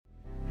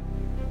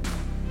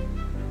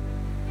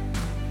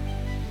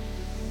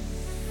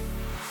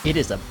It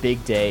is a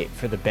big day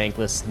for the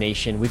Bankless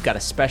Nation. We've got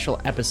a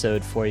special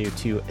episode for you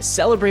to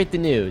celebrate the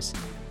news.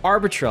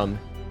 Arbitrum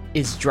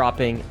is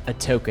dropping a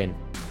token,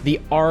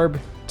 the ARB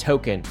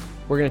token.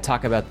 We're going to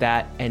talk about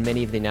that and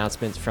many of the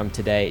announcements from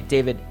today.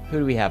 David, who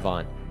do we have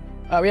on?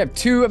 We have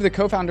two of the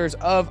co-founders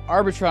of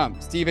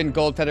Arbitrum, Stephen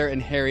Goldfeder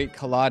and Harry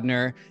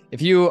Kalodner. If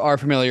you are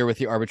familiar with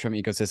the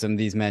Arbitrum ecosystem,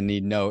 these men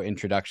need no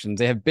introductions.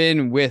 They have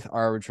been with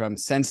Arbitrum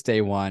since day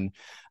one,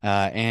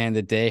 and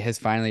the day has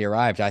finally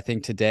arrived. I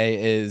think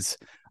today is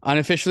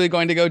unofficially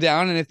going to go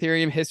down in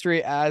Ethereum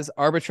history as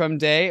Arbitrum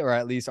Day, or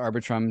at least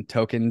Arbitrum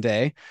Token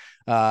Day.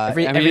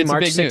 Every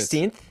March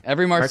 16th?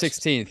 Every March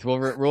 16th.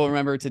 We'll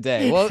remember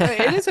today. Well,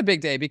 it is a big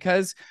day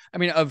because, I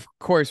mean, of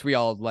course, we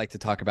all like to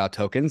talk about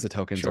tokens. The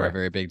tokens are a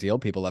very big deal.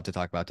 People love to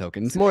talk about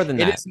tokens. More than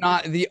that. It is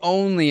not the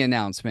only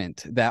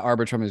announcement that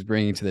Arbitrum is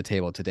bringing to the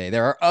table today.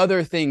 There are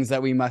other things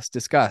that we must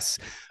discuss.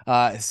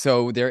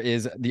 So there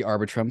is the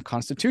Arbitrum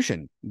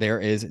Constitution. There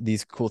is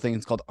these cool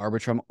things called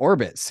Arbitrum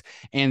Orbits.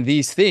 And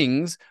these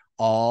things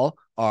all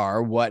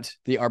are what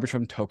the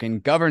Arbitrum token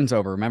governs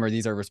over. Remember,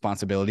 these are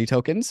responsibility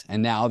tokens,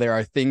 and now there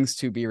are things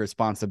to be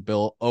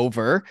responsible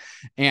over,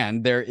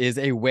 and there is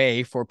a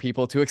way for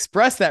people to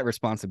express that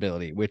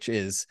responsibility, which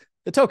is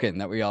the token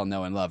that we all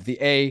know and love,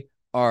 the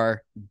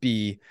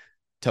ARB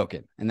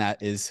token, and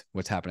that is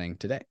what's happening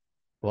today.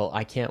 Well,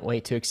 I can't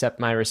wait to accept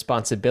my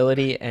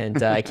responsibility,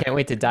 and I can't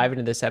wait to dive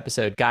into this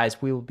episode.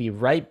 Guys, we will be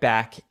right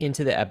back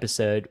into the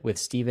episode with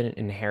Stephen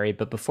and Harry.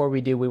 But before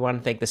we do, we want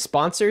to thank the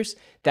sponsors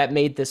that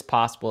made this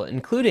possible,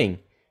 including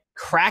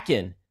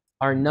Kraken,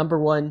 our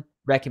 #1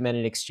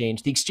 recommended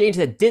exchange, the exchange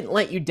that didn't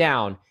let you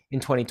down in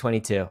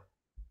 2022.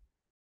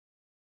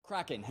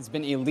 Kraken has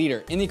been a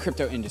leader in the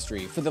crypto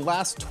industry for the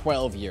last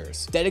 12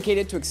 years.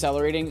 Dedicated to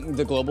accelerating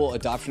the global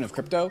adoption of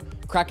crypto,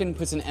 Kraken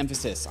puts an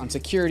emphasis on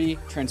security,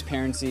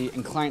 transparency,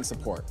 and client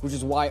support, which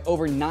is why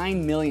over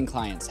 9 million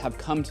clients have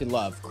come to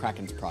love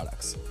Kraken's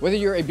products. Whether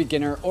you're a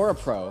beginner or a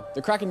pro,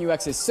 the Kraken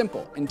UX is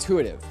simple,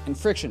 intuitive, and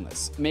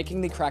frictionless,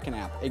 making the Kraken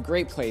app a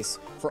great place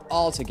for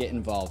all to get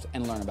involved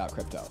and learn about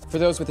crypto. For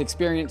those with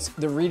experience,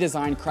 the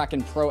redesigned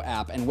Kraken Pro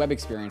app and web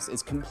experience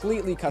is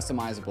completely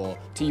customizable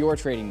to your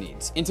trading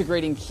needs,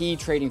 integrating key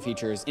trading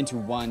features into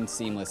one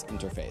seamless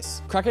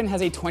interface. Kraken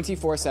has a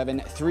 24/7,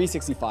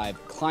 365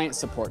 client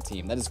support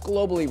team that is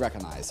globally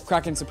recognized.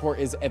 Kraken support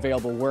is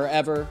available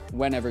wherever,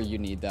 whenever you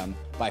need them,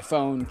 by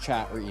phone,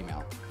 chat, or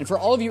email. And for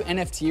all of you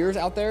NFTers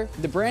out there,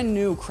 the brand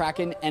new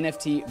Kraken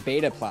NFT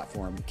beta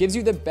platform gives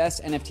you the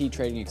best NFT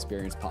trading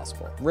experience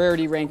possible.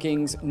 Rarity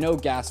rankings, no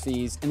gas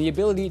fees, and the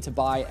ability to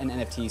buy an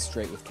NFT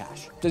straight with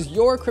cash. Does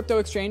your crypto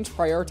exchange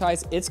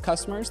prioritize its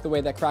customers the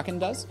way that Kraken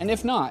does? And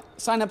if not,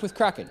 sign up with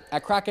Kraken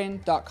at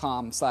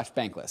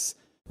kraken.com/bankless.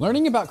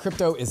 Learning about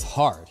crypto is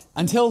hard.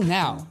 Until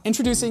now.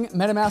 Introducing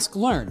MetaMask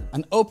Learn,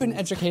 an open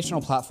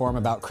educational platform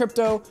about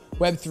crypto,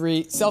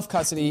 Web3,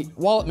 self-custody,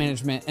 wallet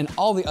management, and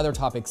all the other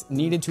topics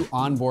needed to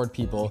onboard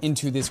people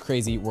into this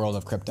crazy world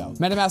of crypto.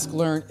 MetaMask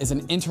Learn is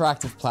an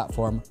interactive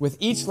platform with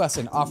each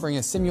lesson offering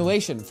a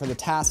simulation for the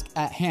task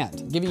at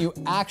hand, giving you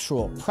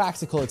actual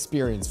practical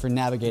experience for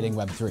navigating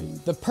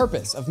Web3. The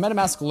purpose of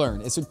MetaMask Learn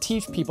is to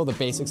teach people the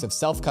basics of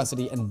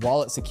self-custody and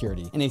wallet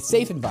security in a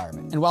safe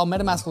environment. And while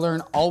MetaMask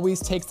Learn always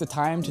takes the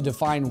time to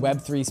define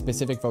Web3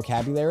 specific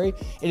vocabulary,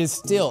 it is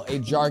still a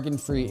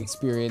jargon-free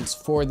experience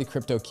for the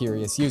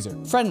crypto-curious user.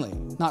 Friendly,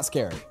 not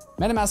scary.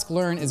 MetaMask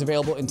Learn is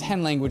available in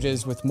 10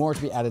 languages with more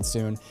to be added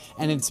soon,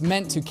 and it's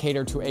meant to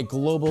cater to a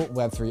global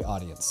Web3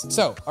 audience.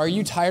 So, are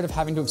you tired of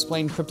having to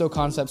explain crypto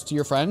concepts to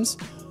your friends?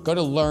 Go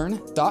to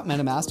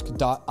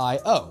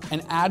learn.metamask.io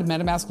and add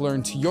MetaMask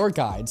Learn to your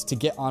guides to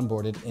get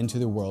onboarded into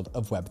the world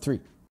of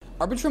Web3.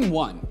 Arbitrum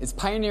One is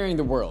pioneering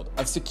the world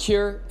of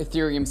secure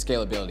Ethereum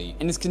scalability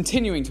and is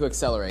continuing to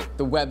accelerate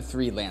the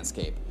Web3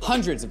 landscape.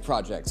 Hundreds of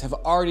projects have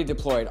already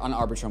deployed on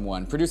Arbitrum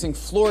One, producing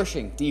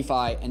flourishing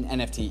DeFi and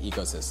NFT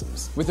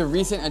ecosystems. With the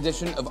recent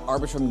addition of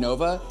Arbitrum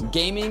Nova,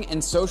 gaming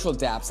and social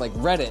dApps like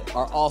Reddit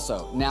are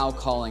also now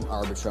calling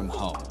Arbitrum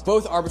home.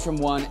 Both Arbitrum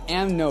One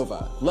and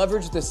Nova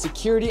leverage the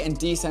security and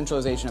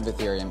decentralization of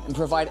Ethereum and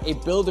provide a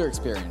builder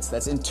experience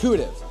that's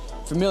intuitive,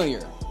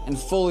 familiar, and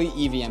fully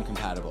EVM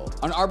compatible.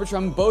 On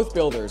Arbitrum, both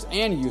builders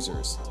and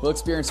users will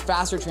experience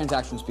faster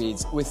transaction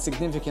speeds with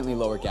significantly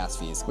lower gas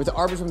fees. With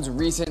Arbitrum's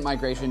recent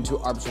migration to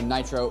Arbitrum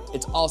Nitro,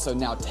 it's also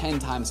now 10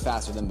 times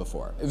faster than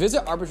before.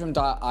 Visit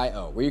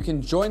arbitrum.io, where you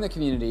can join the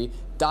community,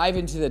 dive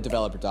into the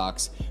developer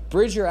docs,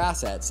 bridge your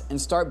assets, and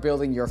start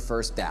building your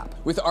first dApp.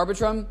 With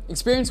Arbitrum,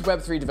 experience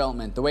Web3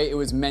 development the way it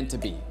was meant to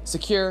be: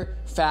 secure,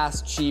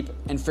 fast, cheap,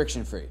 and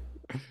friction-free.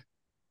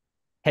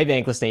 Hey,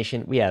 Bankless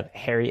Nation, we have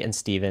Harry and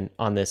Stephen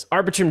on this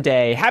Arbitrum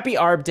Day. Happy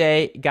ARB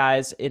Day,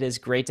 guys. It is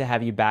great to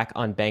have you back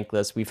on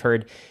Bankless. We've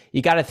heard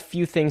you got a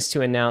few things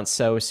to announce,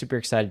 so super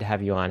excited to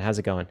have you on. How's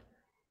it going?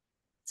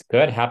 It's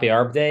good. Happy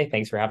ARB Day.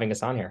 Thanks for having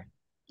us on here.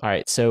 All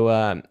right,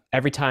 so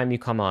every time you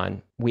come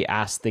on, we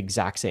ask the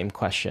exact same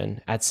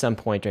question at some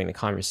point during the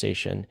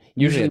conversation.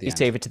 Usually we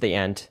save it to the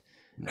end.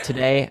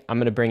 Today, I'm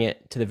going to bring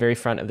it to the very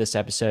front of this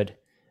episode.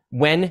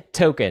 When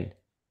token?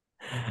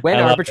 When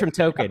Arbitrum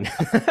token?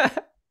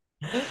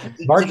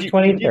 March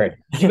 23rd.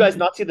 Did you guys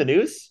not see the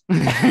news?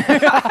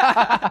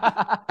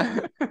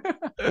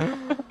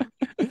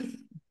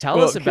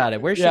 Tell us about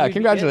it. Where should we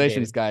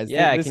congratulations, begin, guys.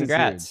 Yeah, this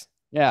congrats. Is huge.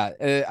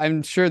 Yeah,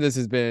 I'm sure this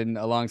has been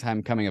a long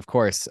time coming, of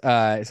course.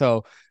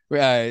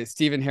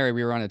 Steve and Harry,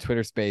 we were on a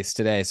Twitter space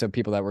today, so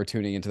people that were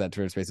tuning into that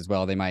Twitter space as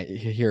well, they might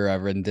hear a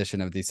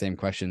rendition of these same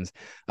questions.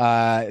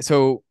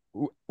 So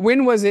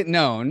when was it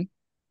known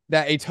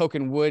that a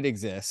token would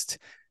exist?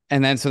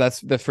 And then, so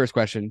that's the first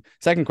question.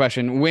 Second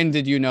question, when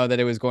did you know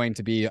that it was going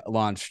to be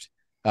launched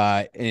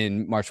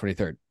in March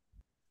 23rd?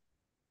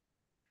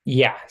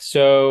 Yeah,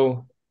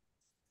 so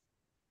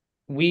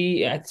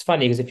it's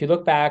funny because if you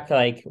look back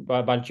like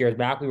a bunch of years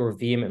back, we were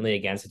vehemently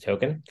against the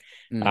token.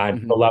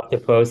 People love to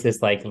post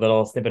this like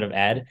little snippet of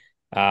Ed.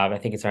 I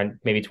think it's on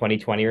maybe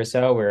 2020 or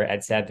so, where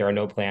Ed said there are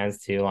no plans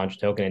to launch a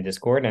token in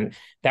Discord, and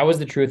that was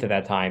the truth at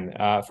that time.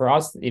 For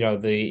us,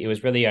 it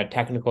was really a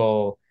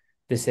technical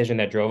decision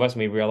that drove us, and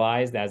we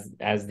realized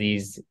as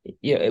these,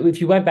 if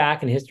you went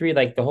back in history,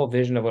 like the whole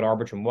vision of what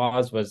Arbitrum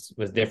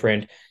was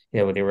different.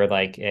 They were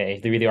like,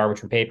 if you read the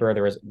Arbitrum paper,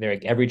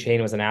 every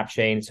chain was an app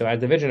chain. So as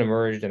the vision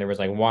emerged, and there was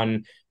like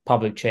one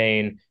public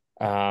chain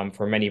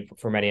for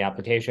many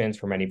applications,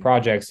 for many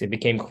projects, it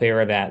became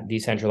clear that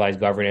decentralized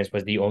governance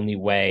was the only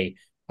way,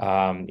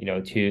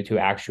 to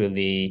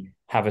actually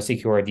have a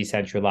secure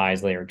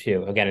decentralized layer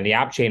 2. Again, in the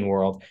app chain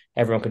world,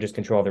 everyone could just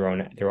control their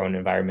own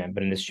environment.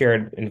 But in this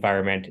shared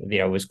environment,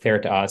 it was clear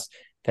to us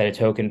that a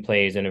token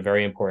plays in a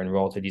very important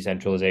role to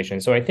decentralization.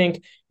 So I think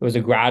it was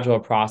a gradual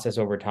process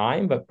over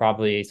time, but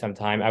probably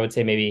sometime, I would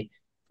say maybe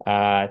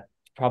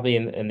probably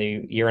in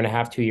the year and a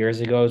half, 2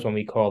 years ago is when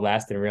we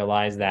coalesced and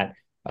realized that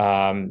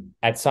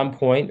at some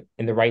point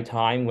in the right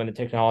time, when the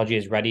technology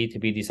is ready to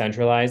be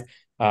decentralized,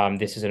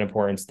 this is an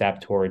important step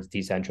towards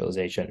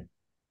decentralization.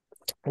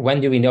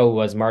 When do we know it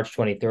was March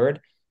 23rd?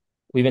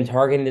 We've been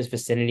targeting this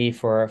vicinity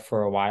for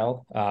a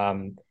while,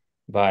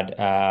 but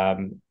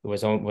it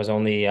was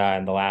only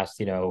in the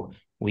last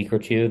week or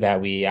two that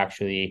we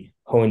actually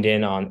honed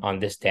in on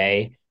this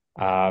day.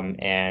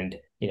 And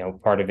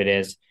part of it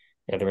is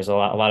there was a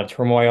lot of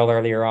turmoil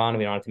earlier on.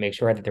 We wanted to make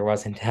sure that there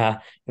wasn't the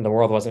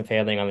world wasn't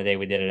failing on the day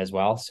we did it as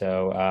well.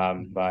 So,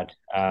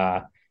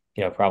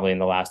 probably in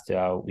the last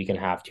week and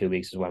a half, 2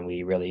 weeks is when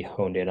we really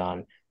honed in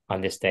on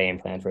this day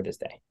and planned for this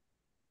day.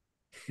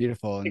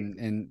 Beautiful.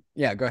 And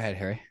yeah, go ahead,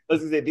 Harry. I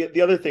was gonna say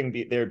the other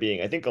thing there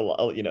being, I think a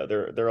lot,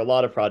 there are a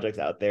lot of projects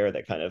out there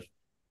that kind of,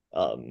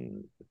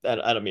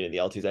 I don't mean in the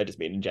L2s, I just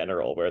mean in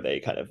general, where they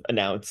kind of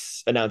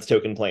announce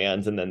token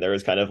plans, and then there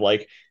is kind of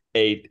like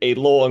a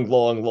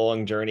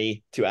long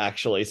journey to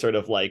actually sort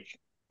of like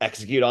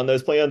execute on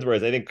those plans.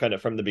 Whereas I think kind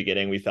of from the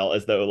beginning we felt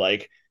as though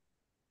like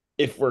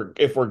if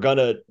we're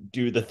gonna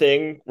do the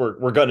thing,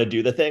 we're gonna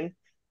do the thing,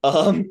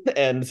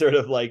 and sort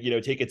of like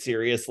take it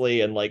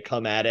seriously and like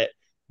come at it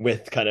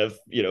with kind of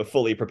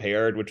fully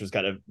prepared, which was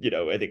kind of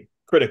I think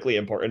critically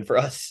important for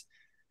us.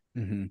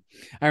 Mm-hmm.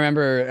 I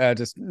remember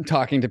just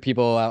talking to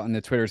people out in the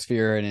Twitter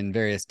sphere and in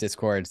various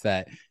Discords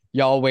that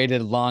y'all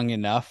waited long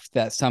enough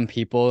that some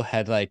people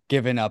had like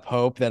given up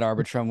hope that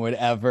Arbitrum would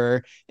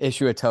ever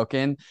issue a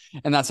token.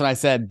 And that's when I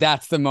said,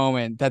 that's the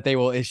moment that they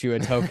will issue a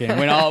token.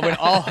 When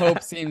all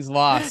hope seems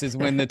lost is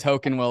when the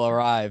token will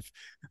arrive.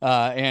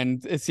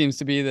 And it seems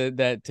to be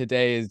that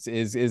today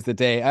is the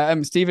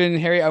day. Stephen,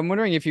 Harry, I'm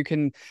wondering if you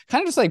can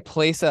kind of just like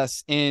place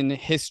us in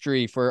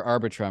history for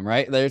Arbitrum,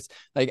 right? There's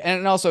like,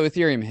 and also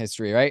Ethereum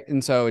history, right?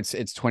 And so it's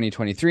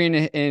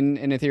 2023 in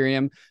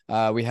Ethereum.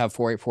 We have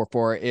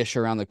 4844-ish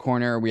around the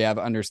corner. We have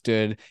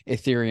understood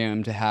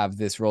Ethereum to have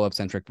this rollup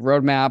centric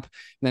roadmap.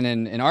 Then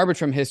in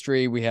Arbitrum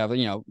history, we have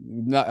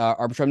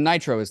Arbitrum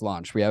Nitro is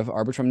launched. We have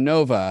Arbitrum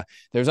Nova.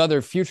 There's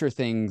other future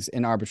things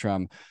in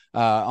Arbitrum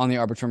on the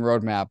Arbitrum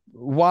roadmap.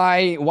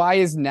 Why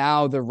is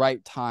now the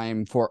right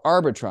time for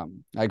Arbitrum?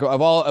 Like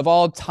of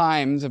all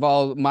times, of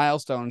all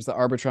milestones that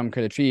Arbitrum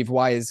could achieve,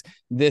 why is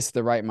this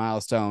the right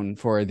milestone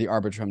for the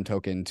Arbitrum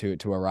token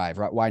to arrive?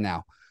 Why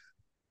now?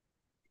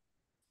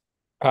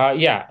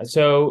 Yeah,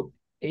 so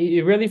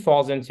it really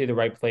falls into the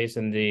right place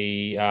in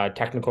the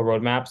technical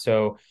roadmap.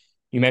 So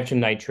you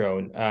mentioned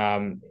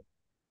Nitro.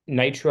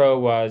 Nitro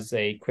was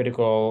a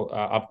critical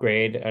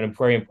upgrade, an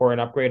very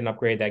important upgrade, an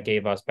upgrade that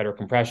gave us better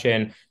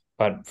compression,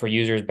 but for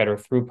users, better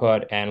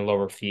throughput and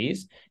lower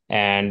fees,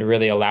 and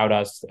really allowed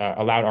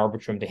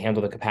Arbitrum to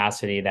handle the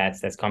capacity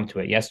that's come to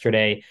it.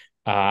 Yesterday,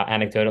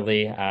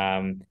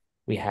 anecdotally,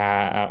 we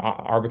had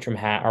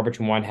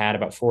Arbitrum 1 had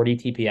about 40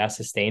 TPS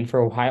sustained for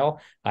a while.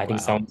 I think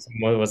someone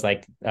was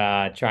like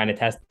trying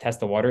to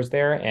test the waters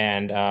there,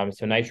 and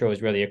so Nitro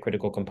is really a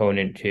critical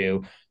component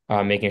to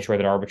making sure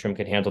that Arbitrum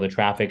could handle the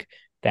traffic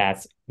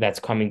that's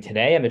coming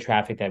today and the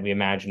traffic that we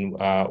imagine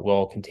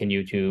will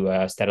continue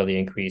to steadily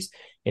increase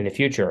in the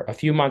future. A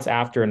few months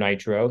after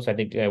Nitro, so I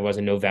think it was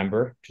in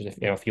November, which is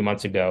a few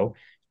months ago,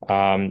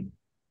 we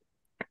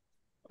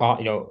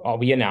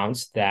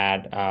announced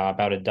that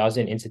about a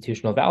dozen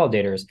institutional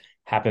validators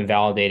have been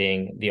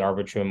validating the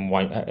Arbitrum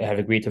One, have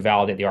agreed to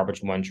validate the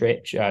Arbitrum One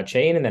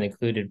chain, and that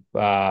included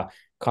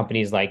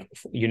companies like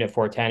Unit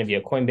 410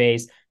 via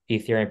Coinbase, the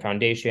Ethereum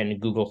Foundation,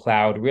 Google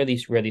Cloud,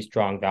 really, really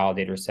strong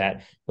validator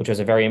set, which was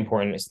a very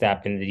important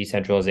step in the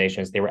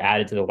decentralizations. They were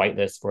added to the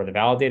whitelist for the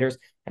validators,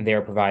 and they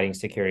are providing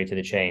security to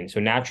the chain. So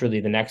naturally,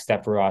 the next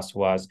step for us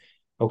was,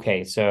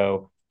 okay,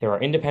 so there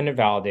are independent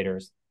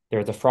validators.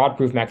 There's a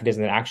fraud-proof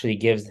mechanism that actually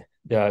gives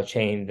the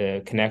chain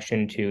the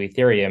connection to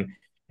Ethereum.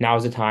 Now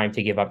is the time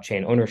to give up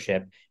chain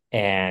ownership.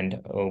 And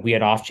we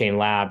at Off-Chain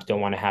Labs don't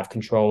want to have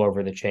control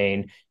over the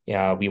chain.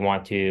 We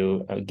want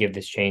to give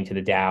this chain to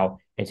the DAO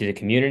and to the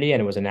community.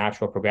 And it was a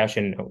natural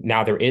progression.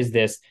 Now there is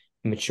this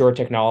mature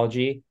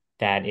technology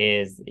that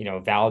is,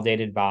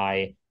 validated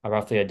by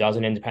roughly a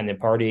dozen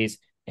independent parties.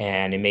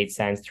 And it made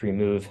sense to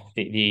remove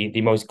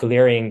the most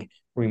glaring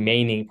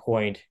remaining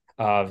point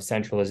of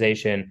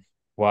centralization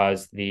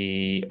was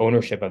the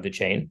ownership of the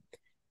chain.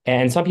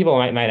 And some people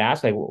might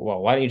ask, like, well,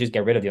 why don't you just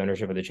get rid of the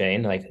ownership of the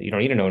chain? Like, you don't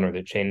need an owner.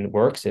 The chain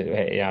works.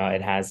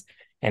 It has,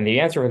 and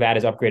the answer for that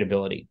is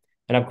upgradability.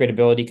 And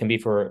upgradability can be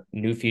for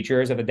new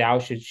features that the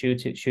DAO should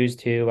choose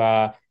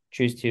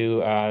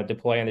to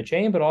deploy on the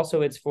chain, but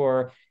also it's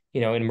for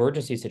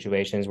emergency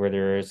situations where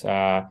there's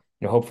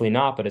hopefully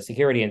not, but a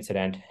security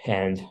incident,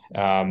 and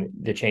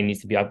the chain needs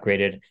to be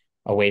upgraded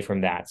away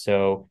from that.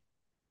 So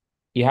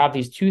you have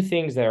these two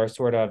things that are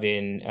sort of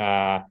in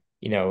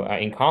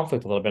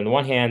conflict a little bit. On the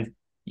one hand,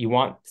 you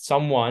want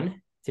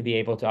someone to be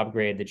able to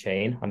upgrade the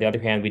chain. On the other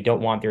hand, we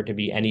don't want there to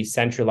be any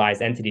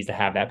centralized entities to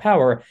have that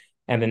power.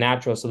 And the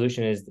natural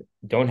solution is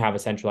don't have a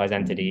centralized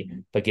entity,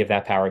 but give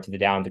that power to the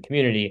DAO and the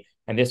community.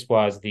 And this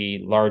was the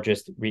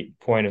largest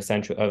point of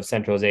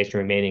centralization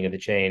remaining of the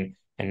chain.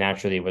 And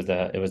naturally, it was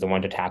the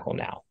one to tackle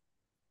now.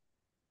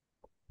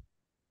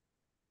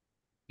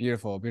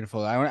 Beautiful,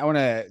 beautiful. I want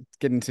to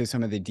get into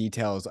some of the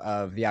details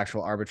of the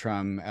actual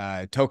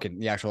Arbitrum token,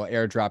 the actual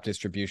airdrop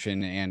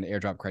distribution and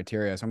airdrop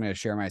criteria. So I'm going to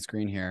share my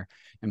screen here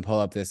and pull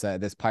up this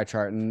pie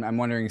chart. And I'm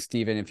wondering,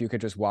 Stephen, if you could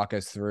just walk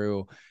us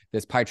through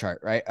this pie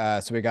chart, right?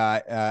 So we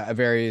got a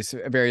various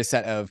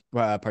set of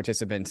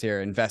participants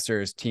here: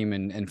 investors, team,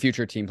 and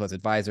future team plus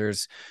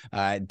advisors,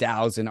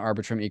 DAOs and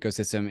Arbitrum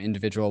ecosystem,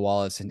 individual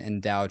wallets,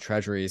 and DAO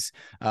treasuries.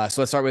 So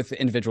let's start with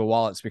individual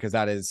wallets, because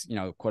that is,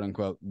 quote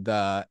unquote,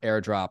 the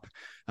airdrop.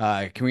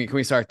 Can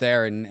we start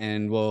there,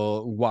 and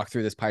we'll walk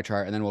through this pie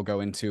chart, and then we'll go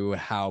into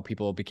how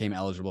people became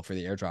eligible for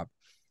the airdrop.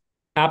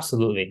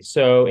 Absolutely.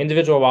 So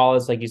individual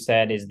wallets, like you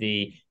said, is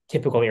the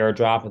typical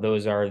airdrop.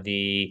 Those are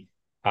the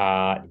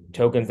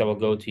tokens that will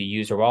go to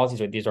user wallets.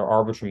 These are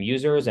Arbitrum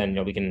users,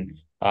 and we can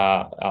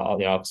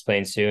I'll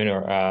explain soon,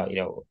 or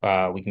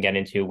we can get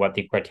into what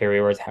the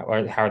criteria is,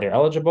 how they're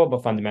eligible.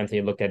 But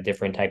fundamentally, look at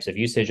different types of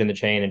usage in the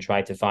chain and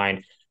try to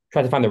find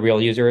the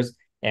real users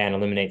and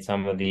eliminate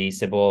some of the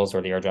Sybils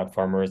or the airdrop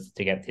farmers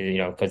to get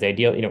to, because the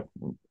ideal,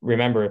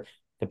 remember,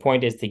 the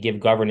point is to give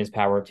governance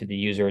power to the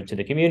user, to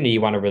the community.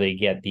 You want to really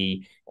get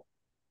the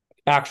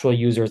actual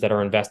users that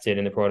are invested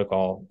in the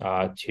protocol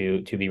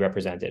to be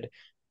represented.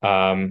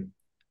 I'll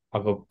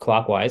go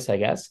clockwise, I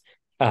guess.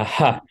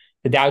 The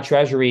DAO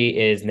treasury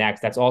is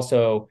next. That's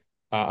also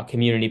a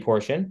community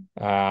portion.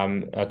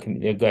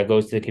 It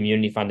goes to the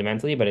community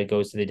fundamentally, but it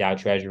goes to the DAO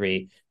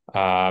treasury.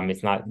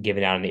 It's not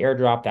given out in the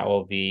airdrop. That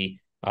will be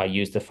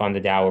used to fund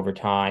the DAO over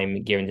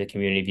time, given to the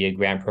community via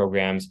grant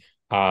programs.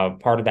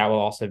 Part of that will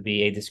also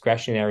be a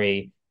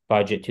discretionary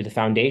budget to the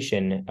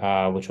foundation,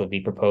 which will be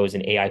proposed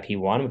in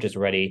AIP1, which is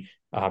already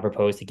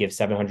proposed to give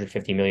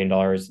 $750 million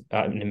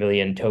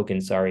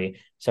tokens,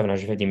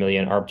 $750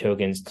 million ARB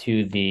tokens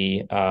to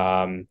the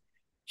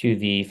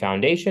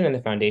foundation, and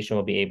the foundation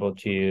will be able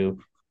to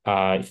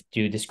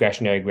do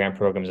discretionary grant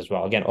programs as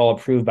well. Again, all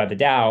approved by the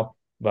DAO,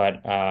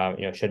 but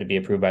should it be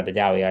approved by the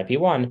DAO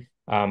AIP1,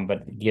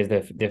 but gives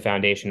the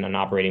foundation an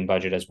operating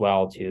budget as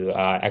well to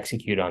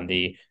execute on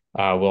the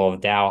will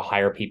of the DAO,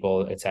 hire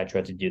people,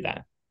 etc., to do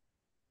that.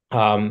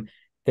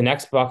 The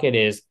next bucket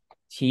is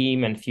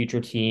team and future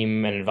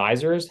team and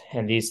advisors,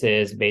 and this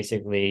is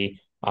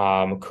basically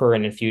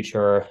current and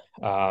future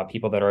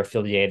people that are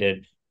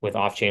affiliated with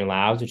Off-Chain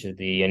Labs, which is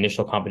the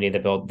initial company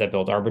that built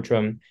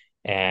Arbitrum,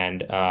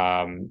 and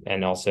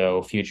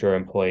also future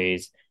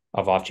employees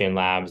of Off-Chain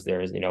Labs.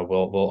 There's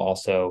will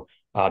also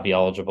be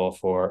eligible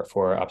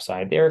for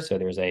upside there. So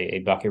there's a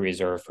bucket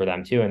reserved for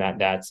them too, and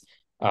that's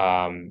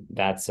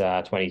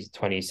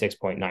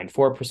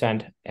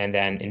 26.94%. And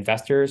then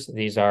investors,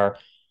 these are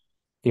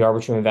the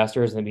Arbitrum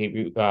investors, and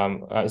the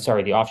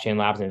Off-Chain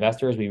Labs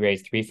investors. We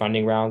raised 3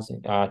 funding rounds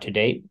to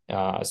date: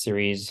 a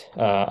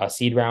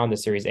seed round, a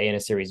Series A, and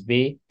a Series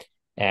B.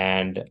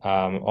 And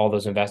all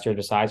those investors,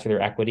 besides for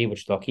their equity,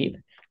 which they'll keep,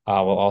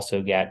 will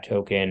also get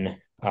tokens.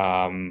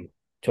 And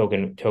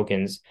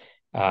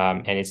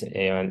it's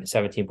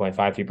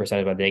 17.53%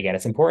 is what they get.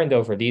 It's important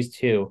though for these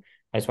two.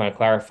 I just want to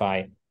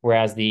clarify.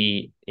 Whereas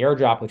the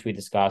airdrop, which we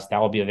discussed, that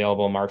will be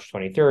available March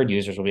 23rd.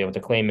 Users will be able to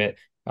claim it,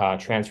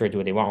 transfer it, do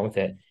what they want with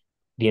it.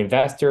 The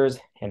investors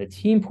and the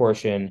team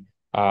portion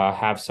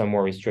have some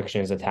more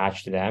restrictions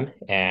attached to them.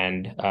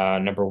 And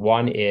number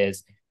one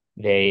is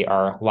they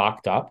are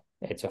locked up.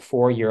 It's a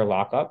 4-year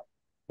lockup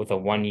with a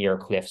 1-year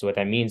cliff. So what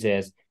that means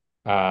is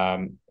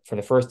for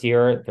the first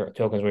year, the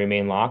tokens will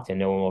remain locked, and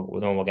no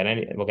one will get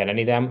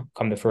any of them.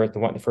 Come the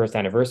first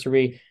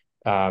anniversary,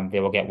 they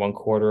will get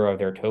 1/4 of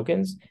their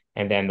tokens,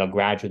 and then they'll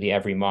gradually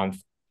every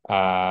month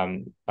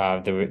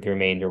the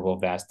remainder will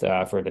vest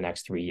for the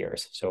next 3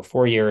 years. So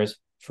 4 years,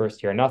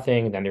 first year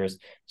nothing, then there's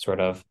sort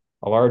of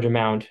a large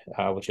amount,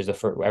 which is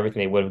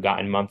everything they would have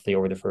gotten monthly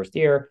over the first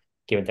year,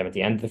 given them at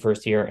the end of the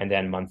first year, and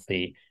then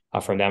monthly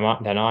from then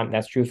on.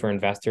 That's true for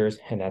investors,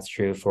 and that's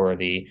true for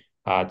the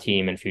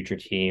team and future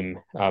team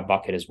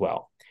bucket as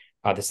well.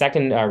 The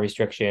second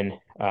restriction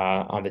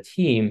on the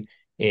team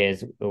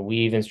is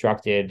we've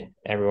instructed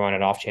everyone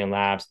at Off-Chain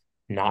Labs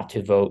not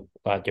to vote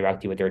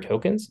directly with their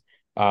tokens,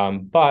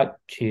 but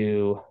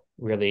to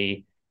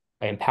really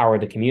empower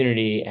the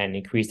community and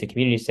increase the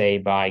community say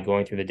by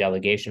going through the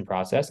delegation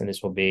process. And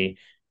this will be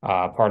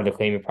part of the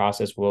claiming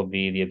process will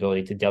be the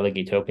ability to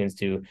delegate tokens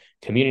to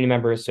community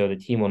members. So the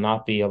team will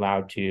not be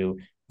allowed to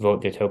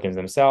vote their tokens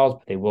themselves,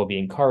 but they will be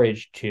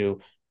encouraged to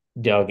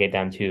delegate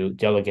them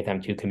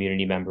to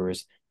community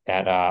members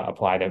that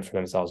apply them for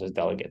themselves as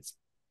delegates.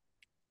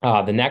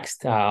 The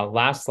next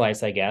last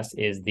slice, I guess,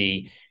 is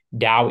the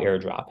DAO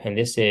airdrop. And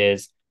this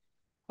is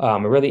a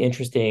really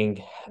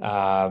interesting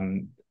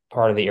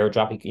part of the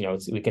airdrop.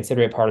 We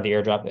consider it part of the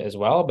airdrop as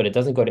well, but it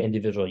doesn't go to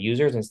individual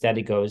users. Instead,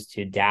 it goes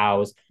to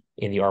DAOs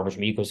in the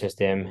Arbitrum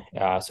ecosystem.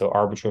 So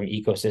Arbitrum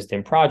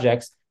ecosystem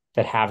projects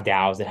that have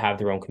DAOs, that have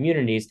their own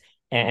communities.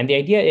 And the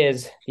idea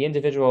is the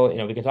individual,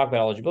 we can talk about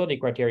eligibility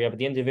criteria, but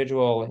the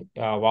individual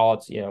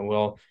wallets,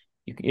 you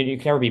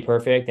can never be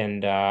perfect.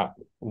 And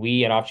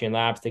we at Off-Chain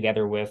Labs,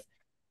 together with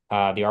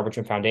the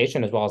Arbitrum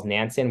Foundation, as well as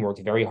Nansen, worked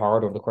very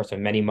hard over the course of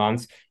many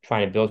months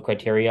trying to build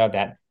criteria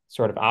that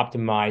sort of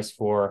optimize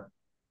for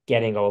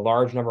getting a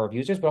large number of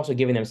users, but also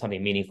giving them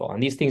something meaningful.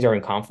 And these things are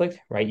in conflict,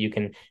 right? You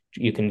can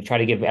try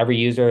to give every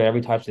user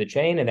every touch of the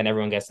chain, and then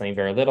everyone gets something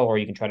very little, or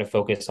you can try to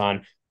focus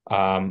on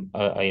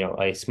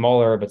a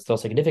smaller but still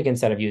significant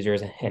set of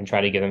users and try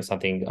to give them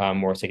something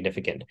more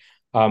significant.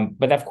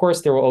 But of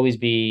course, there will always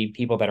be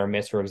people that are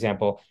missed. For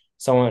example,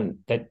 someone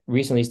that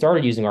recently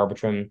started using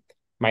Arbitrum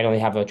might only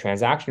have a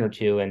transaction or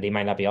two, and they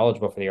might not be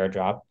eligible for the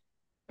airdrop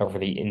or for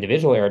the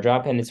individual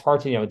airdrop. And it's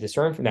hard to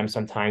discern for them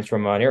sometimes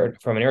from an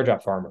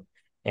airdrop farmer.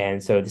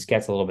 And so this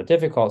gets a little bit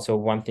difficult. So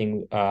one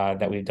thing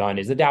that we've done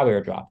is the DAO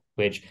airdrop,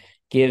 which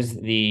gives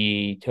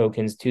the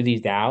tokens to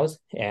these DAOs,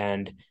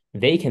 and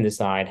they can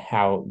decide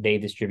how they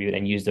distribute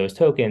and use those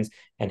tokens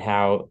and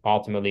how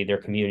ultimately their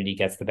community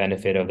gets the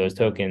benefit of those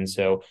tokens.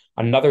 So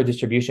another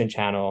distribution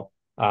channel,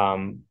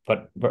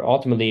 but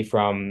ultimately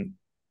from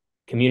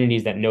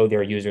communities that know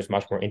their users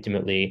much more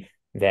intimately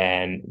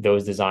than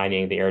those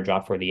designing the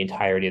airdrop for the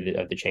entirety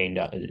of the chain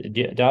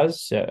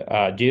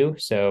do.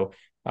 So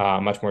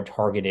much more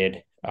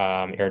targeted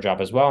airdrop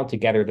as well. And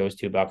together, those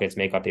two buckets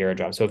make up the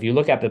airdrop. So if you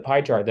look at the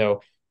pie chart,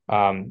 though,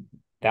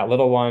 that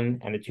little one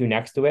and the two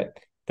next to it,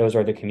 those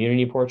are the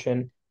community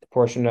portion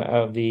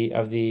of the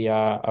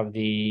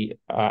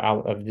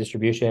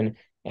distribution,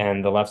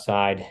 and the left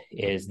side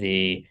is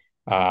the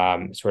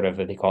sort of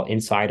what they call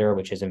insider,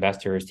 which is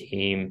investors,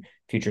 team,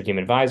 future team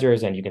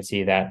advisors. And you can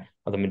see that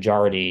the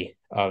majority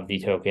of the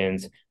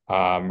tokens,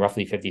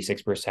 roughly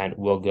 56%,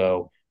 will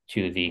go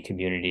to the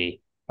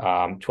community,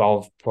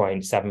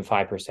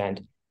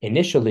 12.75%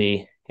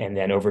 initially, and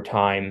then over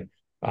time,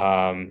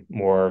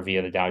 more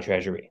via the DAO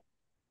treasury.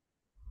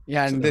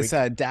 Yeah, and this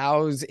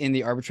DAOs in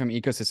the Arbitrum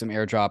ecosystem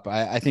airdrop,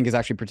 I think is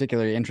actually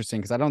particularly interesting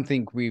because I don't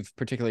think we've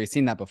particularly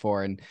seen that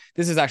before. And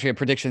this is actually a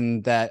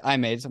prediction that I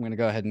made, so I'm going to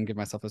go ahead and give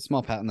myself a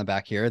small pat on the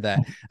back here, that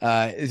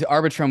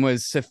Arbitrum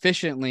was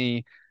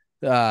sufficiently,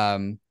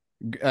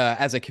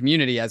 as a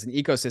community, as an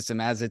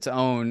ecosystem, as its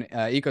own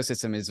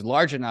ecosystem is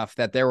large enough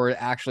that there were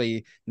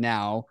actually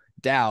now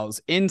DAOs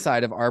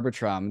inside of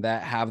Arbitrum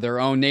that have their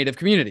own native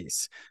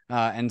communities.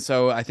 And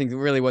so I think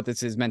really what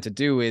this is meant to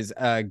do is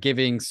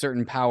giving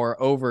certain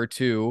power over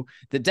to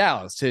the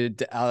DAOs to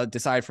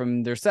decide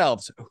from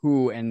themselves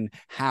who and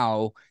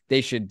how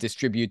they should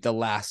distribute the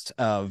last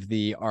of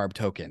the ARB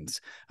tokens.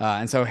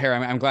 And so, Harry,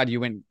 I'm glad you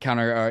went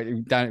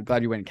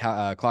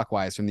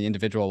clockwise from the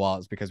individual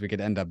wallets, because we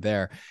could end up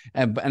there.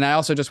 And I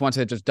also just want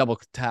to just double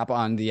tap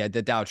on the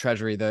DAO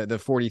treasury, the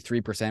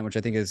 43%, which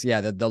I think is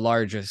the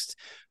largest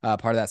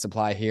part of that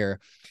supply here.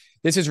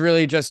 This is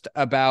really just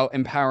about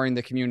empowering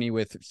the community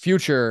with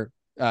future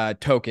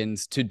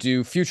tokens to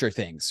do future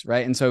things,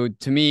 right? And so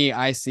to me,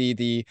 I see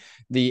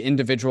the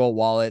individual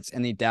wallets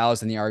and the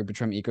DAOs in the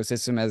Arbitrum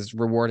ecosystem as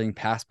rewarding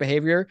past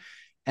behavior.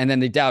 And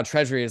then the DAO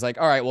treasury is like,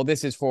 all right, well,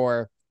 this is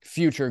for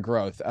future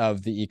growth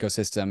of the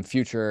ecosystem,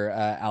 future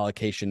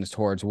allocations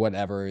towards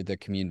whatever the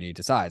community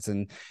decides.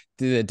 And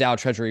the DAO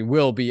treasury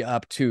will be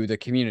up to the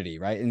community,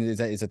 right? And is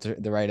that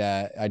the right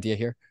idea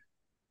here?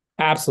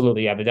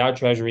 Absolutely. Yeah. The DAO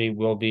treasury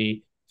will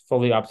be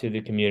fully up to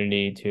the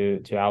community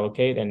to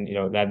allocate. And,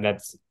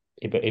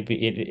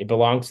 it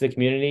belongs to the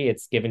community.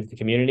 It's given to the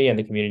community, and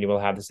the community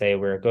will have to say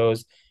where it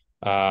goes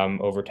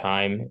over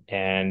time.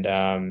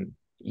 And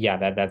we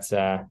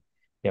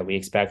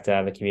expect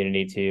the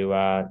community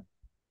to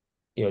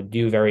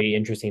do very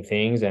interesting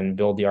things and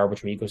build the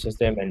Arbitrum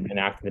ecosystem and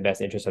act in the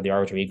best interest of the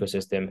Arbitrum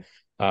ecosystem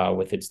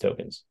with its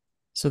tokens.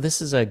 So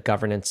this is a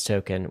governance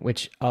token,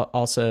 which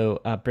also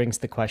brings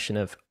the question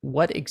of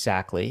what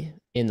exactly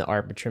in the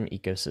Arbitrum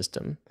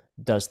ecosystem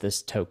does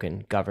this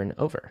token govern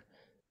over?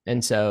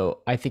 And so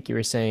I think you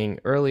were saying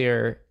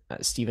earlier,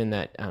 Stephen,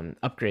 that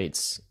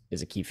upgrades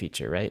is a key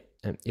feature, right?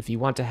 If you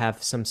want to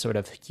have some sort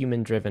of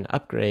human-driven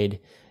upgrade,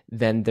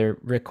 then there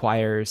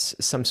requires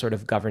some sort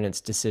of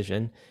governance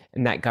decision,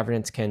 and that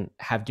governance can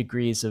have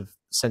degrees of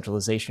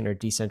centralization or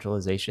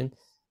decentralization.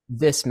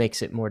 This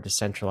makes it more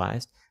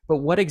decentralized. But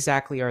what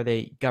exactly are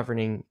they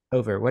governing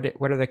over? What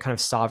are they kind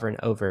of sovereign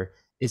over?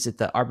 Is it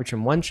the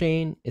Arbitrum 1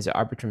 chain? Is it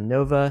Arbitrum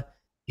Nova?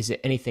 Is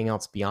it anything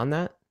else beyond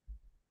that?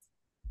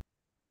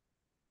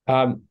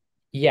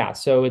 Yeah,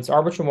 so it's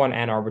Arbitrum 1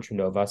 and Arbitrum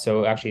Nova.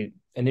 So actually,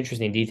 an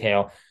interesting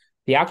detail,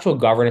 the actual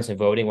governance and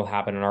voting will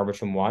happen on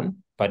Arbitrum 1,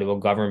 but it will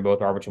govern both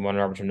Arbitrum 1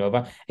 and Arbitrum Nova.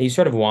 And you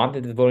sort of want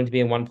the voting to be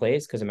in one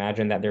place, because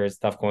imagine that there is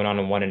stuff going on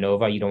in 1 and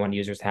Nova. You don't want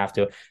users to have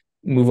to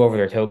move over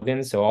their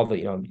tokens. So all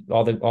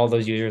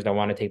those users that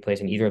want to take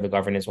place in either of the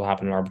governance will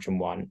happen in Arbitrum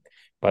 1.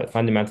 But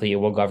fundamentally, it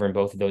will govern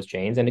both of those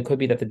chains. And it could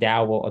be that the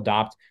DAO will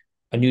adopt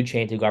a new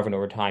chain to govern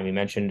over time. We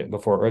mentioned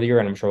before earlier,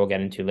 and I'm sure we'll get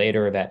into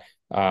later, that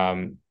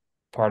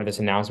part of this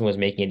announcement was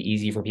making it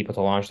easy for people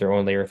to launch their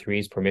own layer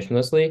threes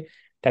permissionlessly.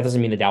 That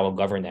doesn't mean the DAO will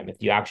govern them. If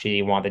you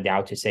actually want the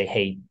DAO to say,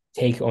 hey,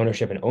 take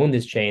ownership and own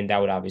this chain, that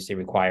would obviously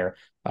require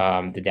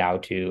the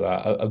DAO to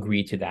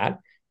agree to that.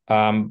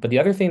 But the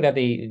other thing that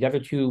the other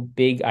two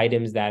big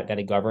items that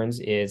it governs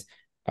is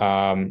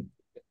the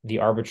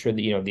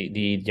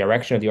the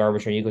direction of the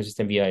Arbitrum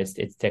ecosystem via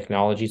its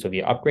technology, so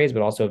via upgrades,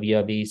 but also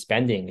via the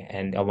spending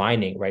and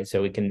aligning, right?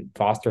 So it can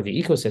foster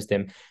the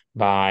ecosystem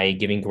by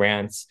giving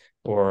grants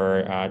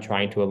or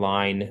trying to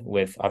align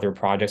with other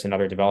projects and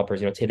other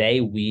developers.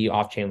 Today we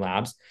Off-Chain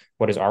Labs,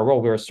 what is our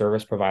role? We're a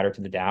service provider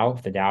to the DAO.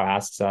 If the DAO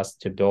asks us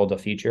to build a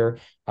feature,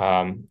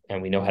 and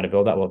we know how to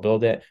build that, we'll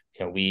build it.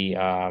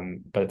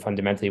 But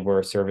fundamentally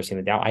we're servicing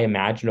the DAO. I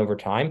imagine over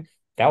time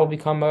that will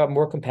become a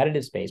more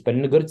competitive space, but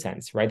in a good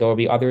sense, right? There will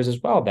be others as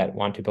well that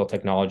want to build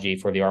technology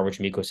for the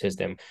Arbitrum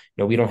ecosystem.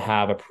 We don't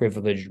have a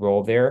privileged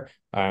role there,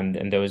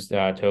 and those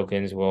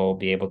tokens will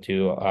be able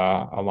to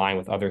align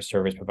with other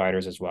service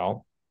providers as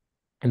well.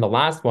 And the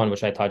last one,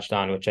 which I touched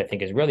on, which I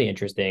think is really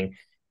interesting,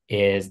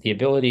 is the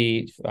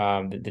ability,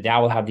 the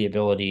DAO will have the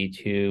ability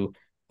to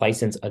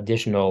license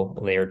additional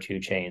layer 2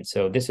 chains.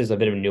 So this is a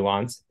bit of a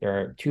nuance. There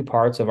are two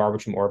parts of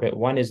Arbitrum Orbit.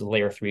 One is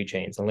layer 3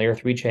 chains. And layer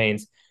 3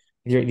 chains,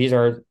 these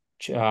are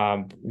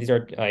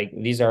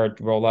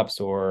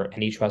roll-ups or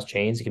AnyTrust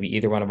chains. It could be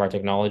either one of our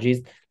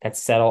technologies that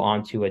settle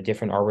onto a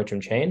different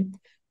Arbitrum chain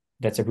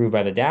that's approved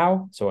by the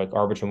DAO. So like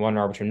Arbitrum 1,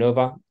 Arbitrum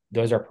Nova,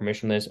 those are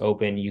permissionless,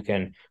 open. You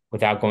can,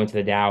 without going to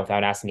the DAO,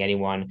 without asking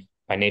anyone,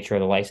 by nature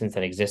of the license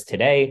that exists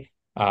today,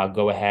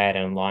 go ahead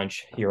and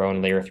launch your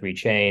own layer 3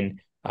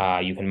 chain.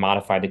 You can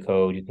modify the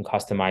code. You can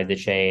customize the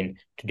chain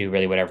to do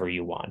really whatever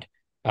you want.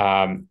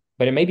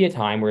 But it may be a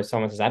time where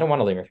someone says, I don't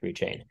want a layer 3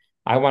 chain.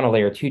 I want a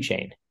layer 2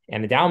 chain.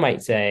 And the DAO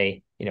might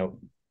say,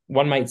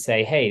 one might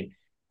say, hey,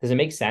 does it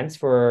make sense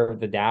for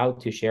the DAO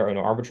to share?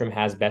 Arbitrum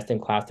has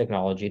best-in-class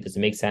technology. Does it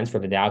make sense for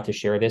the DAO to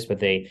share this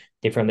with a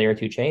different layer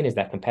 2 chain? Is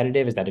that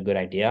competitive? Is that a good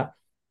idea?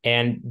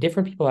 And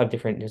different people have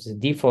there's a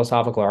deep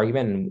philosophical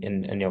argument,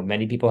 and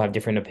many people have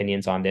different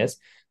opinions on this.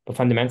 But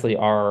fundamentally,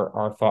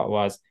 our thought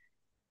was,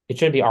 it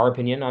shouldn't be our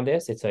opinion on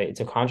this. It's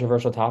a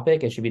controversial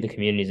topic. It should be the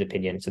community's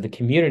opinion. So the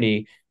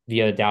community,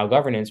 via DAO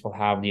governance, will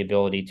have the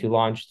ability to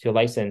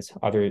license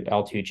other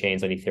L2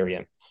 chains on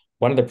Ethereum.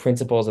 One of the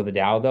principles of the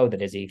DAO, though,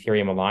 that is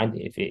Ethereum aligned,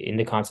 in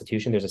the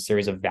Constitution, there's a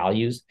series of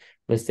values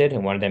listed,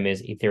 and one of them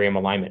is Ethereum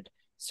alignment.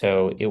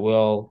 So it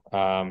will,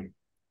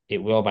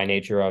 by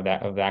nature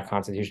of that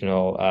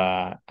constitutional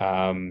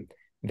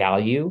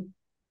value,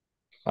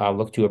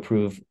 look to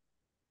approve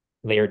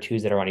layer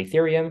 2s that are on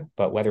Ethereum,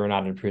 but whether or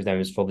not it approves them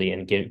is fully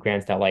and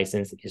grants that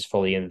license is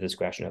fully in the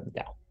discretion of the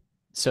DAO.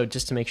 So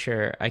just to make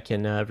sure I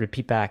can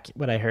repeat back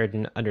what I heard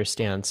and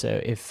understand. So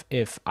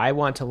if I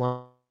want to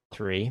launch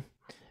 3,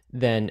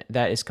 then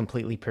that is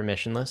completely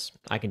permissionless.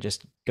 I can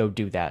just go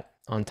do that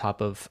on top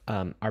of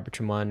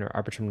Arbitrum 1 or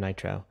Arbitrum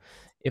Nitro.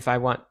 If I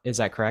want, is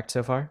that correct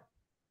so far?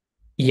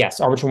 Yes,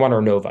 Arbitrum 1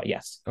 or Nova,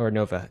 yes. Or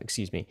Nova,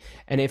 excuse me.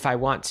 And if I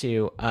want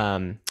to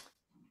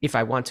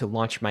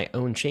launch my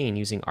own chain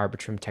using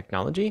Arbitrum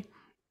technology,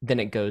 then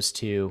it goes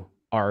to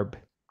ARB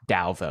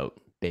DAO vote,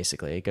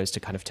 basically. It goes to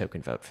kind of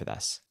token vote for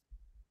this.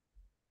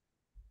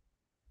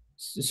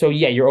 So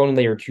yeah, your own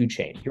layer 2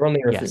 chain. Your own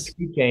layer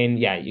 2 chain,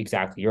 yeah,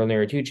 exactly. Your own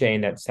layer 2 chain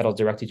that settles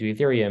directly to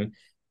Ethereum,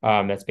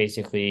 that's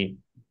basically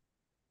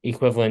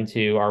equivalent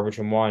to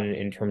Arbitrum 1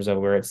 in terms of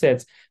where it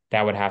sits,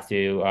 that would have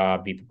to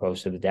be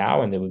proposed to the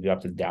DAO, and it would be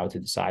up to the DAO to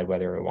decide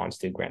whether it wants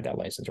to grant that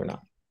license or not.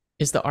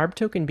 Is the ARB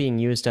token being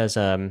used as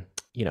to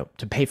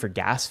pay for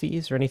gas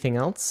fees or anything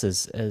else?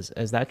 Has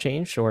that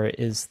changed, or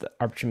is the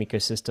Arbitrum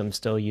ecosystem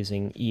still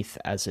using ETH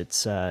as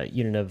its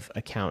unit of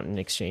account and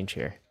exchange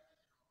here?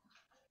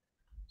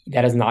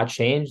 That has not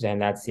changed,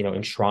 and that's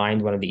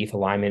enshrined. One of the ETH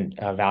alignment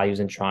values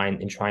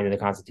enshrined in the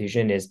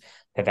Constitution is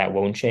that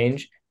won't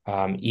change.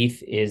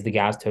 ETH is the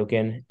gas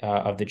token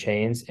of the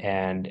chains,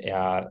 and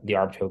the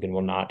ARB token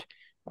will not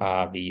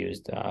be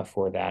used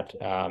for that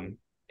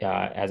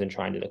as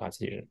enshrined in the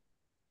Constitution.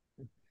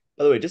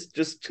 By the way,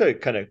 just to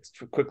kind of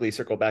quickly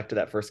circle back to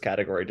that first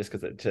category, just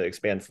because to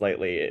expand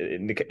slightly,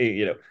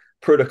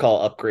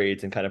 protocol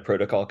upgrades and kind of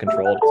protocol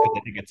control, just because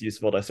I think it's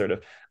useful to sort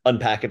of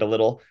unpack it a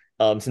little.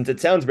 Since it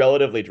sounds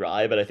relatively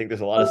dry, but I think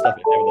there's a lot of stuff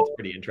in there that's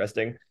pretty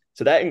interesting.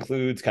 So that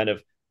includes kind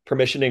of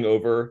permissioning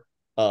over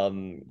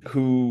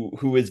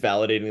who is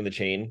validating the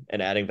chain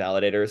and adding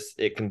validators.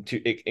 It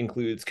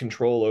includes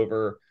control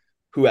over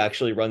who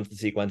actually runs the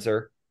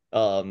sequencer,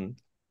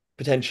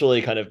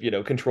 potentially kind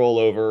of control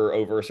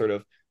over sort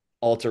of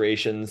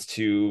alterations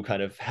to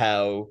kind of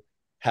how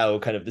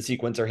kind of the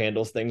sequencer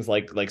handles things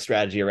like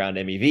strategy around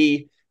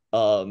MEV.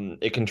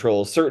 It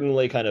controls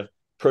certainly kind of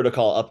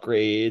protocol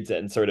upgrades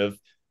and sort of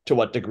to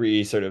what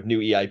degree sort of new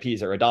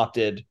EIPs are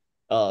adopted.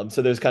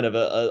 So there's kind of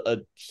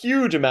a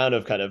huge amount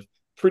of kind of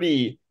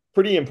pretty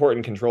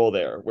important control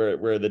there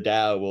where the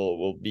DAO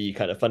will be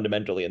kind of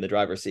fundamentally in the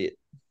driver's seat.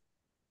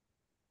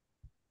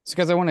 So,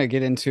 guys, I want to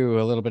get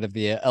into a little bit of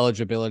the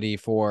eligibility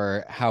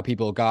for how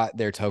people got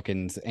their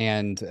tokens.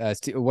 And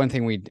one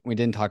thing we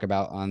didn't talk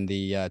about on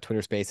the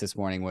Twitter space this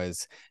morning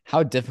was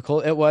how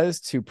difficult it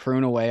was to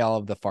prune away all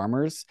of the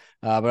farmers.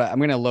 But I'm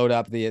going to load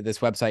up this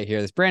website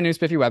here, this brand new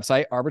spiffy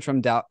website,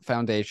 Arbitrum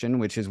Foundation,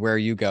 which is where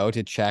you go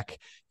to check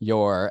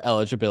your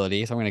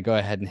eligibility. So I'm going to go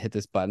ahead and hit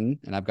this button,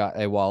 and I've got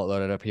a wallet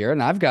loaded up here,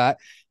 and I've got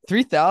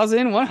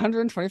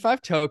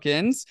 3,125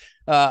 tokens.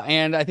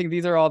 And I think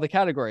these are all the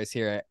categories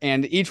here.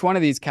 And each one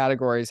of these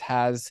categories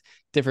has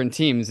different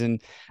teams.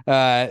 And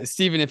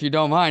Stephen, if you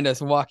don't mind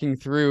us walking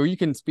through, you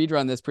can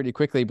speedrun this pretty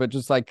quickly, but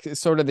just like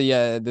sort of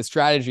the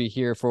strategy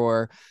here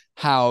for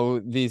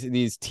how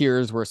these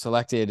tiers were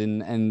selected,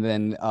 and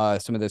then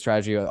some of the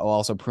strategy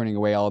also pruning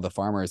away all of the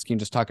farmers. Can you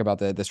just talk about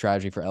the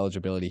strategy for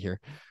eligibility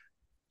here?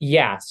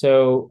 Yeah.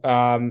 So,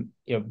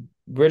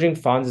 bridging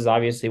funds is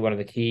obviously one of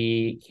the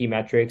key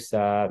metrics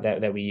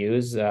that we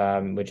use,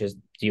 which is,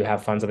 do you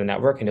have funds on the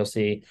network? And you'll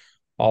see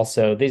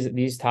also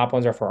these top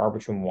ones are for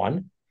Arbitrum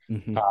 1.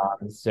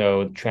 Mm-hmm.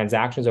 So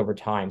transactions over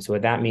time. So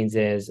what that means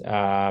is,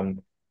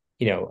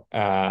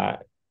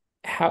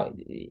 how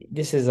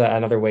this is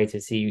another way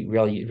to see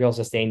real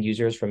sustained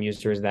users from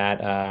users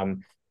that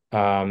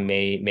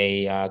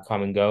may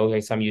come and go.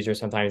 Like some users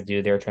sometimes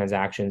do their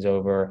transactions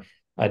over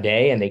a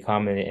day, and they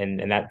come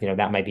and that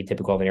that might be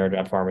typical of an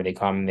airdrop farmer. They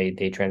come,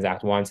 they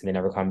transact once and they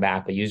never come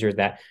back. But users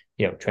that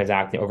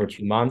transact over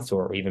 2 months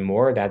or even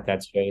more,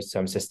 that shows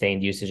some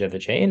sustained usage of the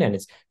chain, and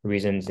it's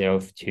reasons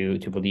to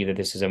believe that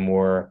this is a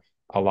more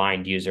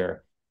aligned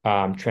user.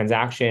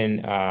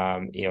 Transaction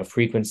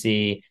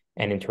frequency